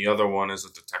 and the other one is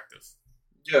a detective.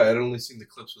 Yeah, I'd only seen the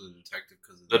clips with the detective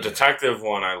because The detective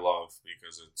one I love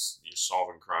because you're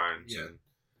solving crimes. Yeah. And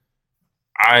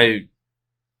I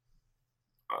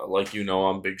like I'm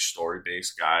a big story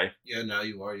based guy, Yeah, now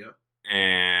you are. Yeah.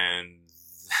 and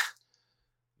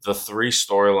the 3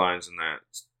 storylines in that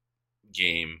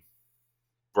game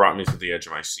brought me to the edge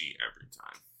of my seat every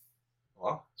time.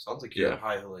 Well, sounds like you had a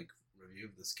high review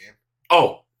of this game.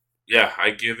 Oh, yeah,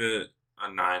 I give it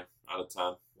a 9 out of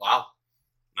 10. Wow.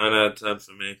 9 out of 10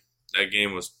 for me. That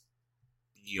game was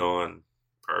beyond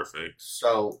perfect.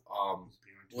 So,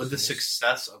 with the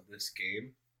success of this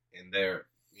game and their,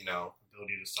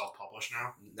 ability to self-publish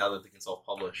now that they can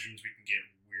self-publish, means we can get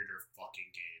weirder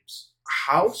fucking games.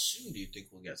 how soon do you think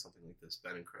we'll get something like this,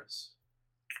 Ben and Chris?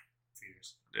 2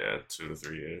 years. Yeah, 2 to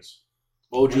 3 years.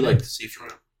 What would you like to see from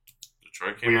them?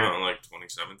 Detroit came out in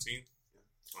 2017.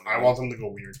 I want them to go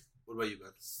weird. What about you,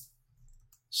 Ben?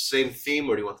 Same theme,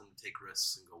 or do you want them to take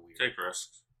risks and go weird? Take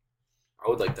risks. I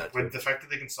would like that too. With the fact that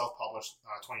they can self-publish,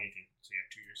 2018, so yeah,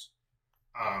 2 years.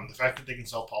 The fact that they can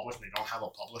self-publish and they don't have a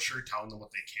publisher telling them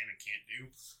what they can and can't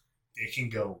do, they can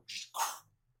go just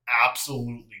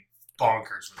absolutely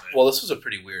bonkers with it. Well, this was a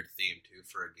pretty weird theme too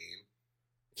for a game.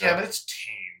 Yeah, but it's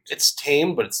tamed. It's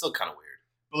tame, but it's still kind of weird.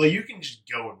 But like, you can just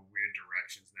go in weird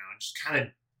directions now and just kind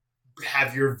of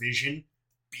have your vision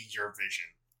be your vision.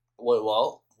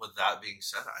 Well, with that being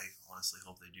said, I honestly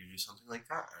hope they do something like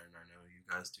that, and I know you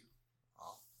guys do.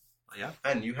 Yeah,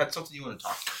 Ben, you had something you want to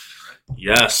talk about today, right?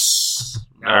 Yes.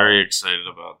 Very excited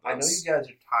about this. I know you guys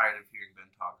are tired of hearing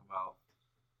Ben talk about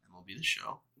MLB The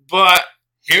Show. But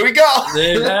Here we go!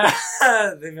 they've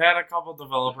had a couple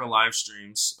developer live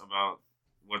streams about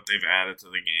what they've added to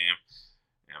the game.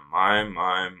 And am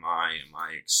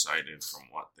I excited from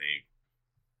what they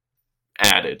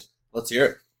added. Let's hear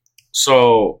it.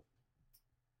 So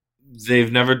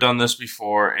they've never done this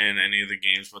before in any of the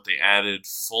games, but they added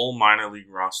full minor league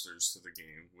rosters to the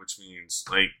game, which means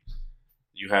like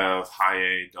you have high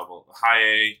A,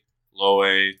 low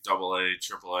A, double A,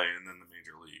 triple A, and then the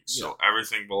major leagues. Yeah. So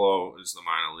everything below is the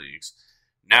minor leagues.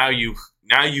 Now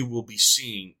you will be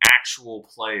seeing actual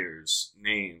players'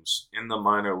 names in the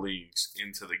minor leagues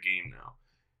into the game now,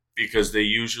 because they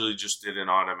usually just did an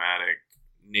automatic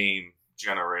name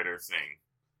generator thing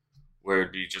where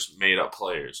it'd be just made up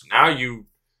players. Now you,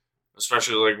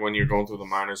 especially like when you're going through the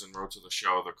minors and Road to the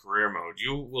Show, the career mode,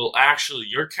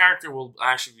 your character will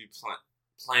actually be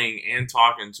playing and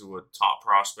talking to a top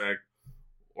prospect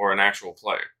or an actual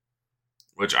player,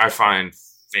 which I find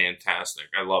fantastic.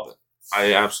 I love it.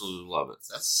 I absolutely love it.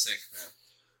 That's sick,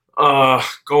 man.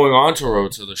 Going on to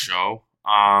Road to the Show,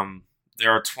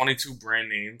 there are 22 brand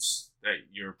names that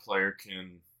your player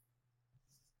can.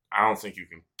 I don't think you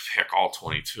can pick all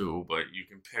 22, but you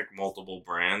can pick multiple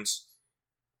brands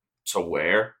to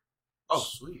wear. Oh,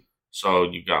 sweet. So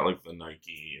you got like the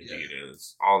Nike,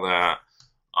 Adidas, all that.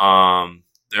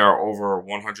 There are over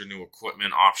 100 new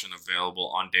equipment option available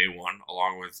on day one,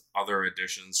 along with other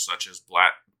additions such as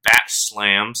bat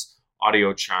slams,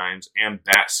 audio chimes, and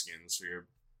bat skins for your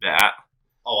bat.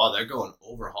 Oh, wow, they're going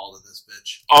overhaul in this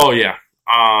bitch. Oh, yeah.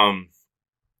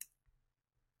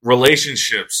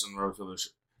 Relationships in Road to the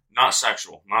Show. Not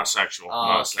sexual. Not sexual. Oh,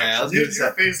 not okay. sexual.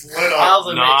 Your face lit up.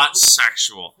 Not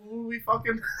sexual. Who we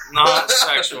fucking? Not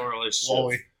sexual relationships.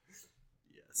 Wally.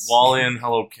 Yes. Wally and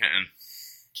Hello Kitten.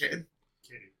 Kitten?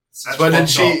 That's But then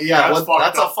fucked she, up. yeah, That's that's a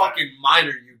fucked up, fucking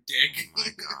minor, you dick. Oh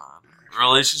my god.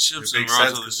 Relationships in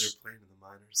Road to the Show. they're playing in the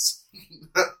minors.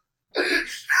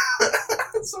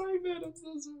 Sorry, man. I'm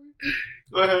so sorry.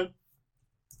 Go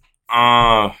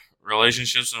ahead.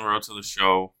 Relationships in Road to the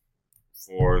Show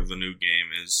for the new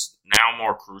game is now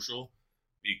more crucial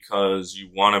because you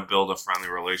want to build a friendly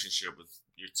relationship with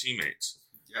your teammates.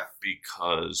 Yeah.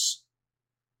 Because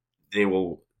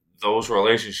those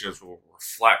relationships will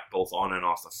reflect both on and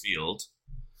off the field.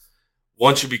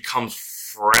 Once you become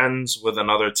friends with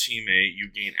another teammate, you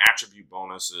gain attribute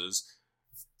bonuses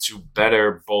to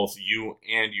better both you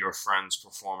and your friend's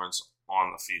performance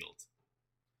on the field.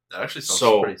 That actually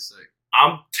sounds pretty sick.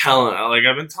 I've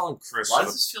been telling Chris. Why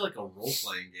does this feel like a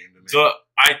role-playing game to me?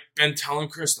 I've been telling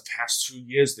Chris the past 2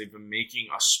 years they've been making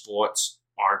a sports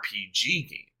RPG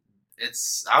game. It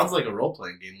sounds like a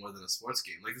role-playing game more than a sports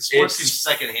game. Like, the sports seems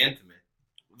secondhand to me.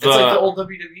 It's The- like the old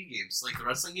WWE games. Like, the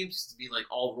wrestling games used to be, like,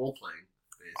 all role-playing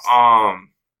based.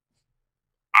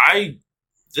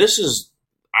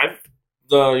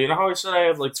 You know how I said I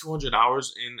have like 200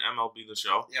 hours in MLB The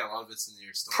Show? Yeah, a lot of it's in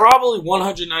your story. Probably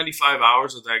 195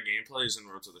 hours of that gameplay is in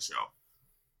Road to the Show.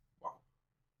 Wow.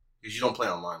 Because you don't play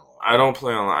online a lot. I don't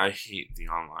play online. I hate the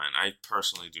online. I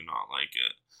personally do not like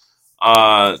it.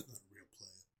 I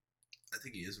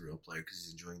think he is a real player because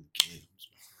he's enjoying the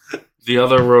game. The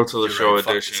other Road to the You're Show right,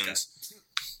 fuck this editions.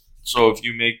 So if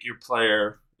you make your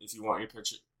player, if you want your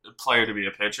player to be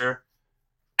a pitcher,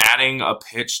 adding a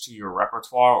pitch to your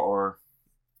repertoire or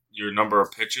your number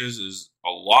of pitches is a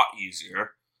lot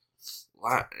easier.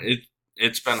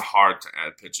 It's been hard to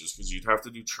add pitches because you'd have to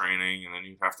do training and then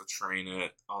you'd have to train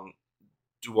it,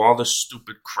 do all this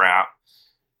stupid crap.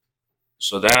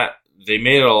 So that they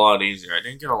made it a lot easier. I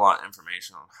didn't get a lot of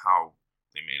information on how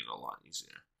they made it a lot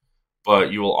easier.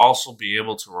 But you will also be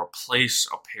able to replace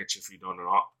a pitch if you do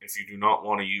not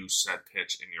want to use said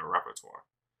pitch in your repertoire,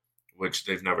 which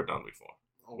they've never done before.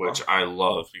 Which I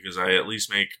love because I at least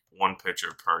make one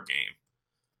pitcher per game.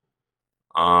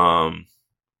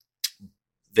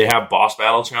 They have boss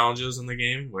battle challenges in the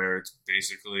game where it's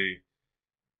basically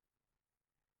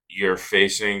you're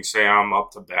facing, say I'm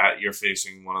up to bat, you're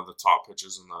facing one of the top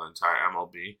pitchers in the entire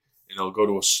MLB, and it'll go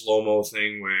to a slow-mo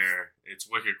thing where it's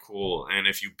wicked cool. And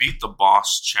if you beat the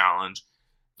boss challenge,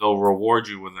 they'll reward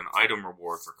you with an item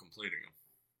reward for completing them.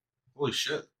 Holy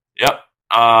shit. Yep.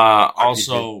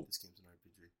 Also, this game's an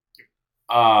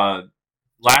RPG.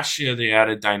 Last year they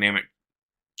added dynamic.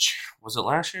 Was it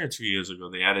last year or 2 years ago?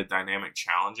 They added dynamic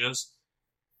challenges.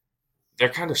 They're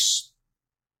kind of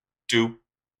stupid.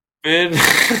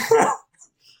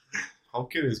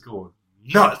 Pumpkin is going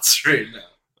nuts right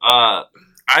now.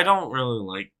 I don't really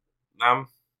like them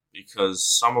because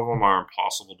some of them are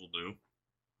impossible to do.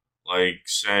 Like,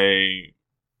 say,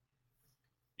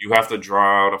 you have to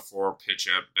draw out a 4-pitch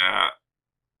at bat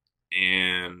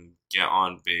and get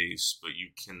on base, but you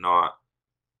cannot.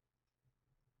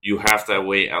 You have to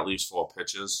wait at least 4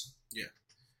 pitches. Yeah.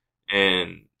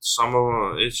 And some of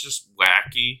them, it's just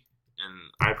wacky,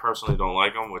 and I personally don't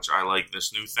like them, which I like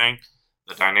this new thing.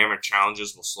 The dynamic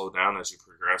challenges will slow down as you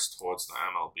progress towards the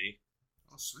MLB.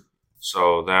 Oh, sweet.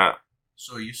 So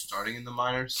are you starting in the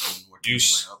minors and working your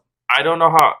way up? I don't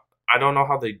know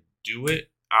how they do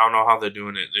it. I don't know how they're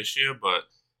doing it this year, but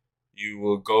you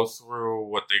will go through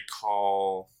what they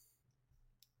call,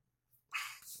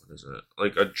 what is it?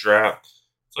 Like a draft.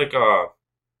 It's like a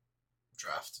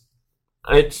draft.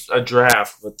 It's a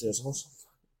draft, but there's also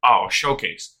a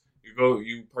showcase.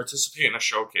 You participate in a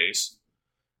showcase,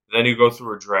 then you go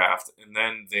through a draft, and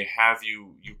then they have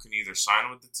you can either sign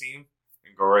with the team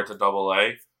and go right to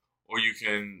AA, or you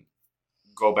can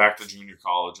go back to junior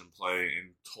college and play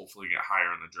and hopefully get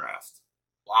higher in the draft.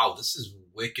 Wow, this is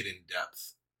wicked in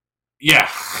depth. Yeah.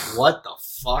 What the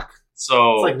fuck?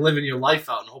 So it's like living your life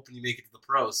out and hoping you make it to the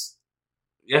pros.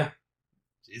 Yeah.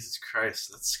 Jesus Christ,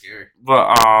 that's scary. But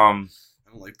I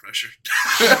don't like pressure.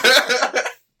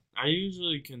 I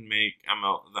usually can make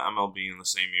the MLB in the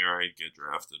same year I get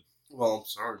drafted. Well, I'm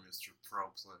sorry, Mr.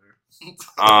 Pro Player.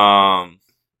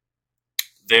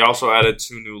 They also added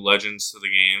 2 new legends to the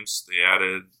games. They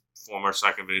added former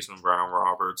second baseman Brian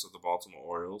Roberts of the Baltimore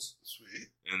Orioles. Sweet.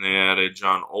 And they added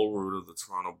John Olerud of the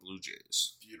Toronto Blue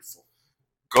Jays. Beautiful.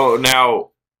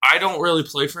 Now, I don't really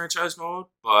play franchise mode,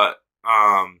 but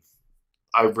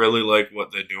I really like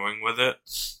what they're doing with it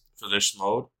for this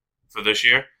mode, for this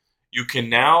year. You can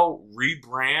now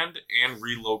rebrand and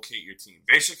relocate your team.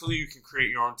 Basically, you can create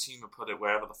your own team and put it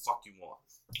wherever the fuck you want.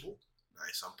 Cool.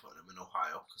 Nice, I'm putting them in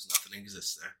Ohio because nothing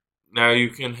exists there. Now you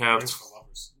can have... It's for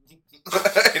lovers.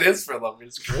 It is for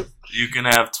lovers, Chris. You can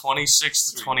have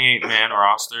 26 to 28 man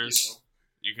rosters.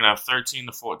 You can have 13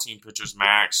 to 14 pitchers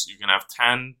max. You can have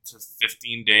 10 to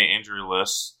 15 day injury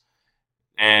lists.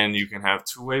 And you can have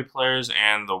 2-way players,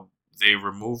 and they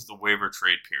remove the waiver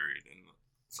trade period in the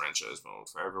franchise mode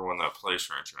for everyone that plays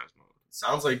franchise mode.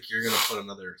 Sounds like you're going to put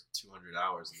another 200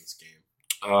 hours in this game.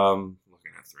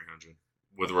 Looking at 300.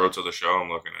 With Road to the Show, I'm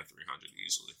looking at 300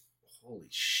 easily. Holy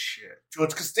shit.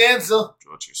 George Costanza.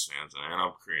 And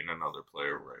I'm creating another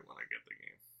player right when I get the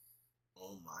game.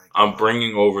 Oh my god. I'm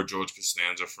bringing over George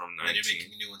Costanza from 19. And you're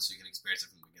making a new one so you can experience it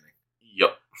from the beginning.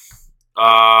 Yep.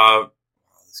 Wow,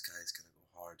 this guy is going to go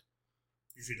hard.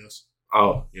 Usually does.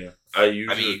 Oh, yeah. I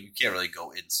mean, you can't really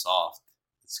go in soft.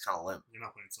 It's kind of limp. You're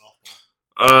not playing softball.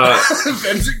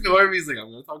 Ben's ignoring me. He's like,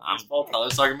 I'm going to talk baseball.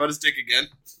 Tyler's talking about his dick again.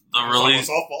 The release,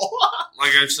 softball.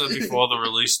 like I've said before, the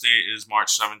release date is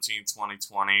March 17,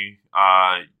 2020.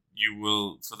 You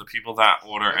will, for the people that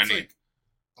order That's any... like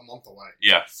a month away.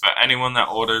 Yeah, for anyone that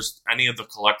orders any of the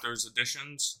collector's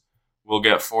editions, will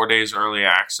get 4 days early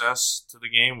access to the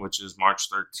game, which is March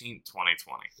 13th, 2020.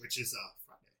 Which is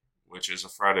Friday. which is a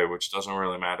Friday, which doesn't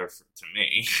really matter to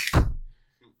me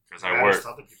because I Matters work. to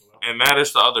other people, though. It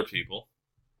matters to other people.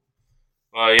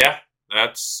 Yeah,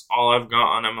 that's all I've got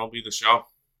on MLB The Show.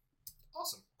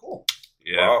 Awesome. Cool.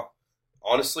 Yeah. Wow.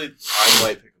 Honestly, I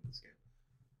might pick up this game.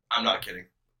 I'm not kidding.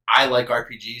 I like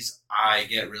RPGs. I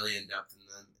get really in depth in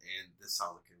them, and this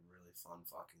sounds like a really fun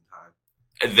fucking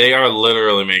time. They are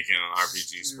literally making an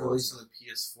RPG It's sport. released on the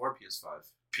PS4, PS5.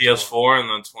 PS4 and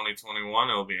then 2021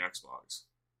 it'll be Xbox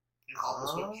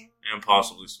Switch. and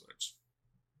possibly Switch.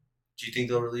 Do you think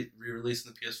they'll re-release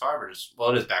in the PS5 or just? Well,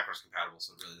 it is backwards compatible,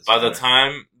 so it really doesn't By the matter.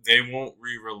 time they won't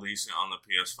re-release it on the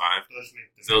PS5,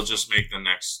 they'll just make the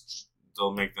next.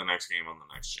 They'll make the next game on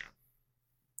the next gen.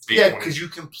 Yeah, because you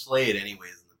can play it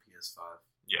anyways in the PS5.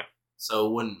 Yeah. So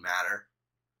it wouldn't matter.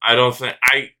 I don't think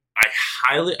I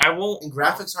won't. And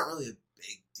graphics aren't really a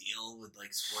big deal with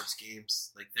like sports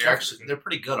games. Like they're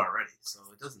pretty good already, so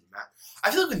it doesn't matter. I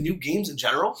feel like with new games in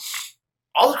general,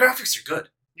 all the graphics are good.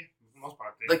 Yeah, for the most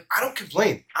part. Like I don't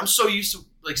complain. I'm so used to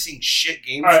like seeing shit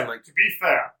games All right, from like to be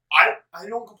fair, I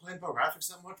don't complain about graphics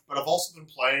that much, but I've also been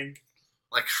playing.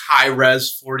 high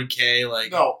res 40K.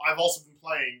 Like No, I've also been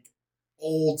playing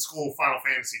old school Final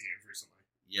Fantasy games recently.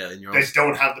 yeah, and you're They also,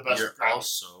 don't have the best you're graphics.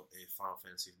 also a Final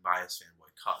Fantasy bias fanboy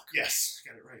cock. Yes,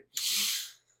 get it right.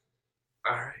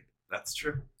 All right, that's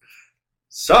true.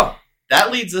 So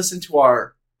that leads us into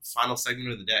our final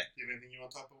segment of the day. Do you have anything you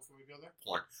want to talk about before we go there?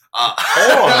 Porn.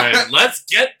 Alright, let's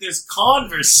get this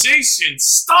conversation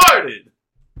started.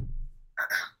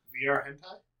 VR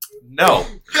hentai? No,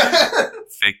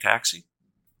 Fake taxi.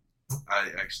 I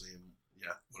actually am.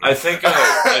 Yeah, I think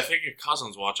your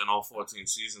cousin's watching all 14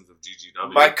 seasons of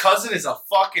GGW. my cousin is a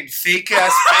fucking fake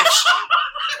ass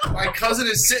bitch. My cousin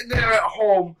is sitting there at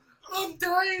home. I'm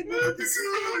dying.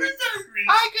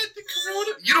 I get the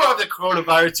corona. You don't have the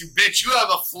coronavirus, you bitch. You have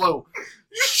a flu.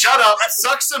 Shut up.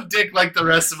 Suck some dick like the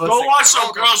rest of us. Go and watch grow some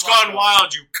the Girls fuck Gone up.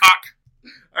 Wild, you cock.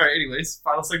 All right. Anyways,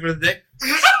 final segment of the day.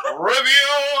 Review.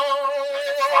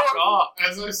 Fuck off.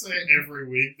 As I say every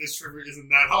week, this trivia isn't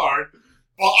that hard.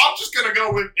 Well, I'm just gonna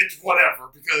go with it's whatever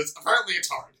because apparently it's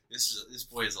hard. This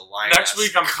boy is a liar. Next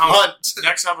week I'm coming.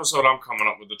 Next episode I'm coming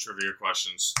up with the trivia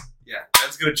questions. Yeah,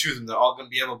 Ben's gonna choose them. They're all gonna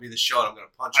be MLB The Show, and I'm gonna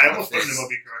punch I him in the almost put an face.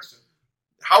 MLB question.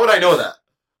 How would I know that?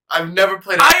 I've never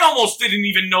played. I almost didn't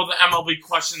even know the MLB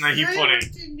question that he put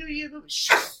in.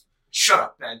 Shut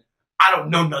up, Ben. I don't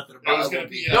know nothing It was about gonna MLB.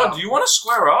 be, Yo, do you want to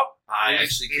square up? I it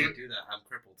actually was- can't do that. I'm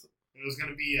crippled. It was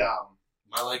gonna be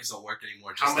My legs don't work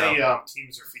anymore. how Just many now.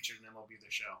 teams are featured in MLB The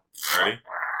Show? Ready?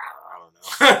 I don't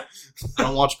know. I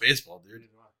don't watch baseball, dude.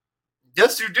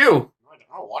 Yes, you do. No, I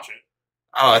don't watch it.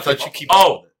 Oh, I thought you keep.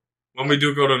 Oh. up with it. When we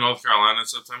do go to North Carolina in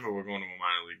September, we're going to a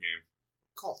minor league game.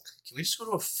 Cool. Can we just go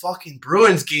to a fucking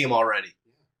Bruins game already?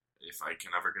 If I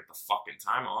can ever get the fucking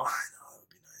time I off. know, that would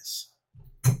be nice.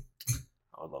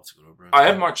 I would love to go to a Bruins I game.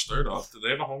 had March 3rd off. Do they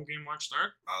have a home game March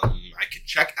 3rd? I can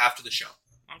check after the show.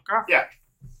 Okay.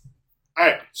 All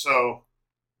right, so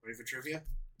ready for trivia?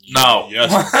 No.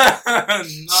 Yes.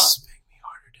 no. Spank me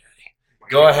harder, Daddy.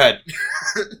 Go ahead.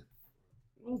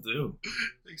 Will do.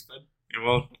 Thanks, Ben. You're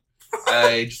welcome.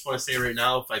 I just want to say right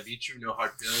now, if I beat you, no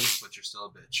hard feelings, but you're still a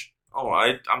bitch. Oh,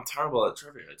 I'm terrible at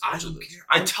trivia. I don't this. care.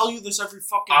 I tell you this every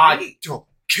fucking week. don't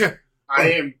care.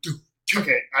 I am.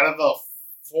 Okay, out of the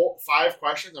 5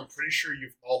 questions, I'm pretty sure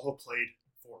you've all played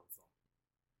 4 of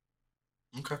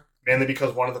them. Okay. Mainly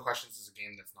because one of the questions is a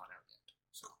game that's not out yet.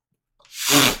 So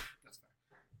that's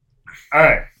fair. All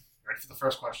right, ready for the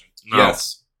first question? No.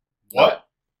 Yes. What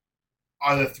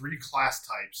are the 3 class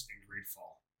types in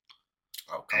Greedfall?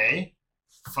 Oh, A.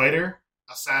 Fighter,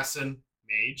 Assassin,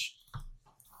 Mage.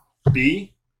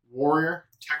 B. Warrior,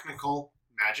 Technical,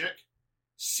 Magic.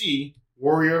 C.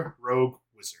 Warrior, Rogue,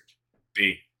 Wizard.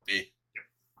 B.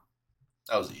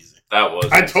 That was easy. That was.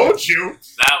 I told you.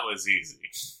 That was easy.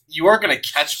 You weren't going to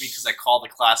catch me because I called the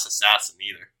class assassin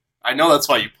either. I know that's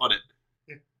why you put it.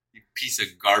 You piece of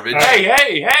garbage.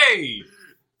 Hey!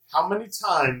 How many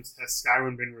times has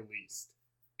Skyrim been released?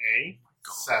 A.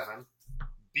 7.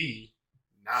 B.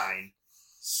 9.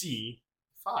 C.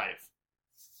 5.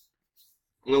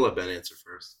 I'm going to let Ben answer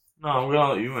first. No, I'm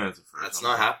gonna let you answer first. That's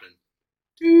not happening.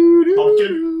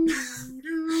 Pumpkin.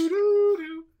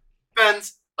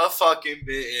 Ben's a fucking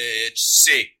bitch.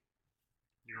 C.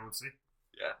 You know what C?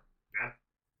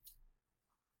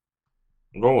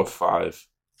 I'm going with 5.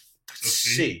 So C?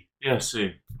 C. Yeah,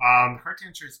 C. The correct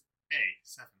answer is A.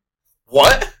 7.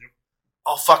 What?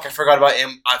 Oh fuck! I forgot about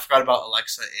I forgot about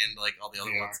Alexa and like all the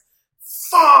other Yeah. ones.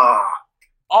 Fuck!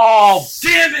 Oh,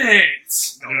 damn it!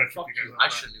 I knew I'd Fuck pick you you. guys I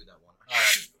up. should have knew that one.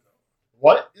 Alright.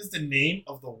 What is the name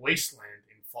of the wasteland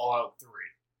in Fallout 3?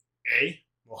 A.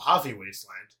 Mojave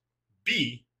Wasteland.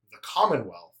 B, the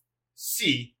Commonwealth,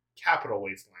 C, Capital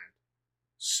Wasteland?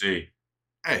 C.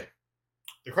 Hey,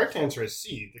 The correct answer is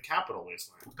C, the Capital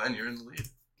Wasteland. Ben, you're in the lead.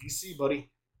 DC, buddy.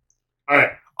 All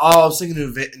right. Oh, I was thinking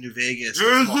New Vegas.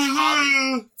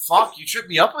 Mojave. Fuck, you tripped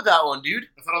me up with that one, dude.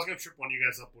 I thought I was going to trip one of you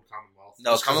guys up with Commonwealth.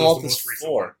 No, just 'cause it was Commonwealth the is most recent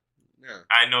 4. one. Yeah.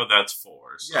 I know that's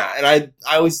 4. So. Yeah, and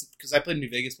I always, because I played New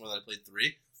Vegas more than I played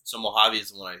 3, so Mojave is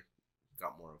the one I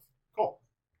got more of. Cool.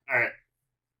 All right.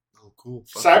 Oh, cool.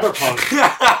 Cyberpunk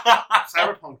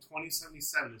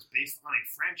 2077 is based on a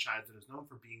franchise that is known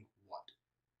for being what?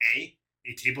 A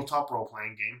tabletop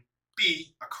role-playing game.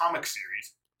 B, a comic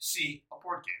series. C, a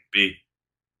board game. B.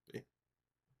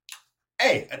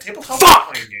 A tabletop Fuck!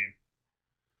 role-playing game.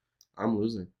 I'm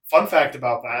losing. Fun fact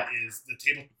about that is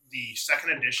the second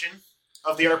edition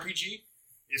of the RPG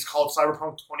is called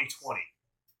Cyberpunk 2020.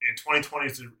 And 2020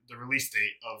 is the release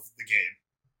date of the game.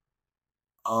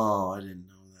 Oh, I didn't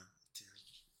know that.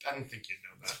 Damn. I didn't think you'd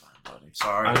know that. Buddy.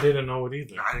 Sorry. I didn't know it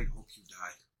either. I hope you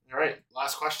die. All right,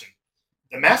 last question.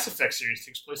 The Mass Effect series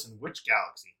takes place in which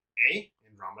galaxy? A,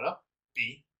 Andromeda.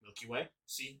 B, Milky Way.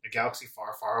 C, a galaxy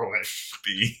far, far away.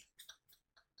 B.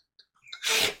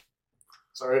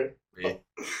 Sorry. B.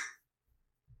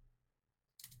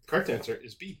 Correct answer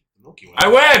is B, the Milky Way. I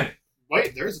win!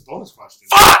 Wait, there is a bonus question.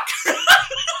 Fuck!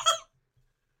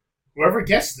 Whoever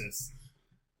guessed this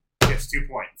gets 2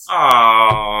 points. Oh,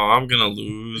 I'm gonna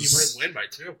You lose. might win by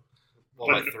 2. Well,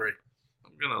 But- by 3.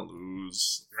 I'm gonna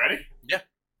lose. You ready? Yeah.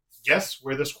 Guess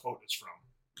where this quote is from.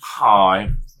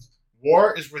 Hi.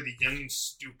 War is where the young and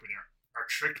stupid are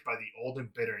tricked by the old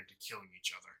and bitter into killing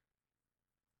each other.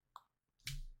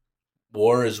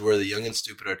 War is where the young and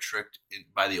stupid are tricked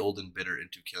by the old and bitter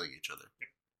into killing each other.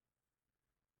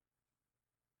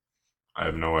 I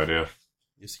have no idea.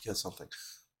 You used to get something.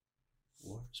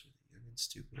 War is where the young and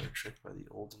stupid are tricked by the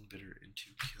old and bitter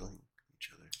into killing each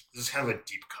other. This is kind of a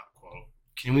deep cut quote.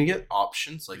 Can we get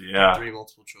options? Like Yeah. 3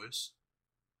 multiple choice?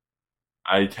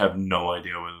 I have no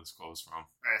idea where this goes from. All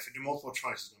right, if you do multiple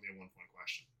choice, it's going to be a 1-point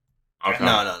question. Okay.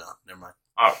 No. Never mind.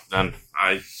 Oh, then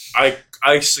I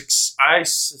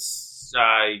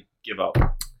give up.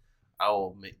 I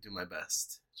will do my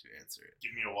best to answer it.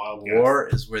 Give me a wild guess. War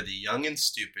is where the young and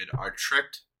stupid are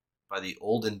tricked by the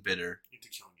old and bitter Into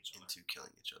killing each other. into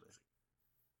killing each other.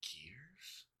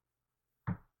 Gears?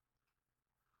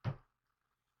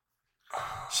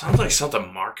 Sounds like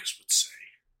something Marcus would say.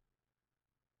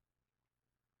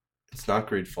 It's not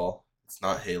Greedfall. It's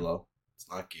not Halo. It's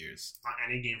not Gears. Not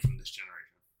any game from this generation.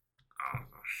 I don't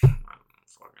know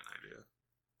fucking idea.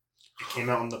 It came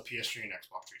out on the PS3 and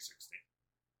Xbox 360.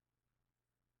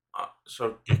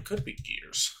 So it could be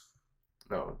Gears.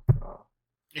 No.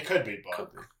 It could be, but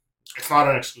Could be. it's not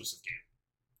an exclusive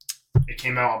game. It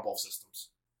came out on both systems.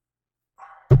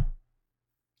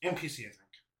 And PC, I think.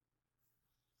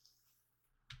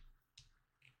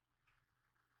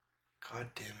 God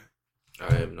damn it.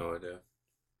 I have no idea.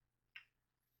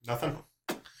 Nothing?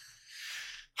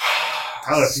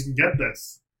 Tyler, if you can get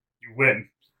this, you win.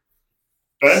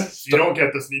 Ben, if you don't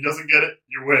get this and he doesn't get it,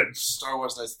 you win. Star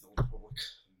Wars Knights of the Old Republic.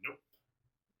 Nope.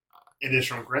 It is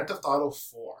from Grand Theft Auto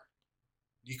 4.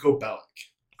 Nico Bellic.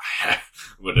 I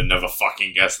would have never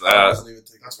fucking guessed I that. wasn't even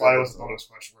thinking. That's why it was a bonus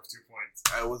question worth 2 points.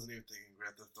 I wasn't even thinking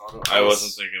Grand Theft Auto. I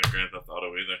wasn't thinking of Grand Theft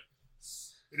Auto either.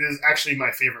 It is actually my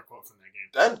favorite quote from that game.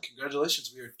 Ben,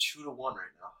 congratulations. We are 2-1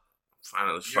 right now.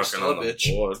 Finally You're fucking still a on the bitch.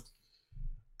 board.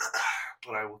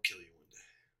 But I will kill you one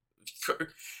day.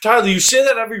 Tyler, you say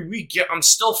that every week, yet I'm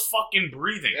still fucking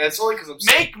breathing. Yeah, it's only because I'm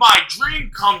Make my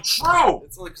dream come true!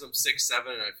 It's only because I'm 6'7"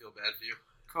 and I feel bad for you.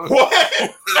 What?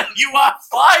 You are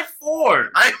 5'4".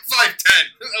 I'm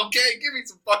 5'10". Okay, give me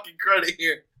some fucking credit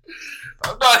here.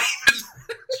 I'm not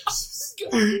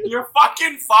even. You're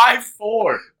fucking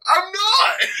 5'4". I'm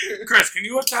not. Chris, can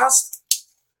you attest?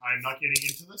 I'm not getting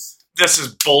into this. This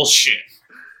is bullshit.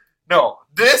 No,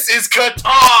 this is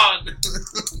Catan.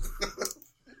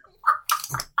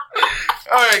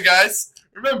 All right, guys.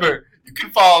 Remember, you can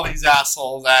follow these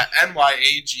assholes at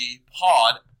NYAG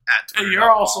Pod at Hey, Twitter. you're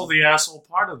also the asshole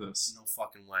part of this. No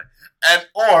fucking way. And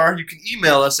or you can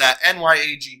email us at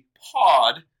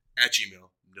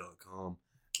nyagpod@gmail.com. Or you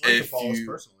can If follow us you-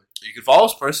 personally. You can follow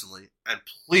us personally, and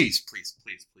please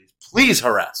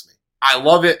harass me. I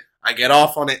love it. I get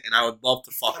off on it, and I would love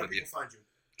to fuck How do with you. people find you?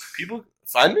 People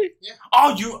find me?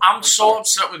 Oh, I'm so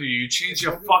upset with you. You changed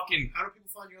your fucking... How do people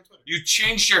find you on Twitter? You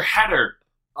changed your header.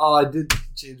 Oh, I did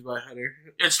change my header.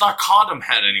 It's not Condom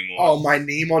Head anymore. Oh, my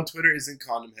name on Twitter isn't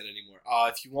Condom Head anymore.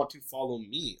 If you want to follow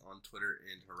me on Twitter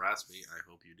and harass me, I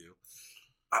hope you do.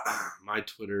 My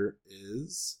Twitter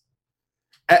is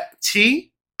at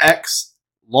TX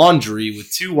Laundry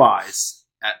with 2 Y's.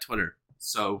 at Twitter.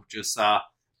 So just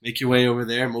make your way over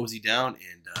there, mosey down,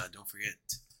 and don't forget,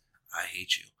 I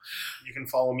hate you. You can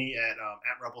follow me at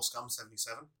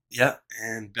RebelScum77. Yeah,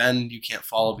 and Ben you can't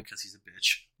follow because he's a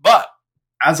bitch. But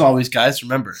as always, guys,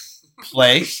 remember,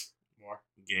 play More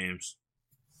games.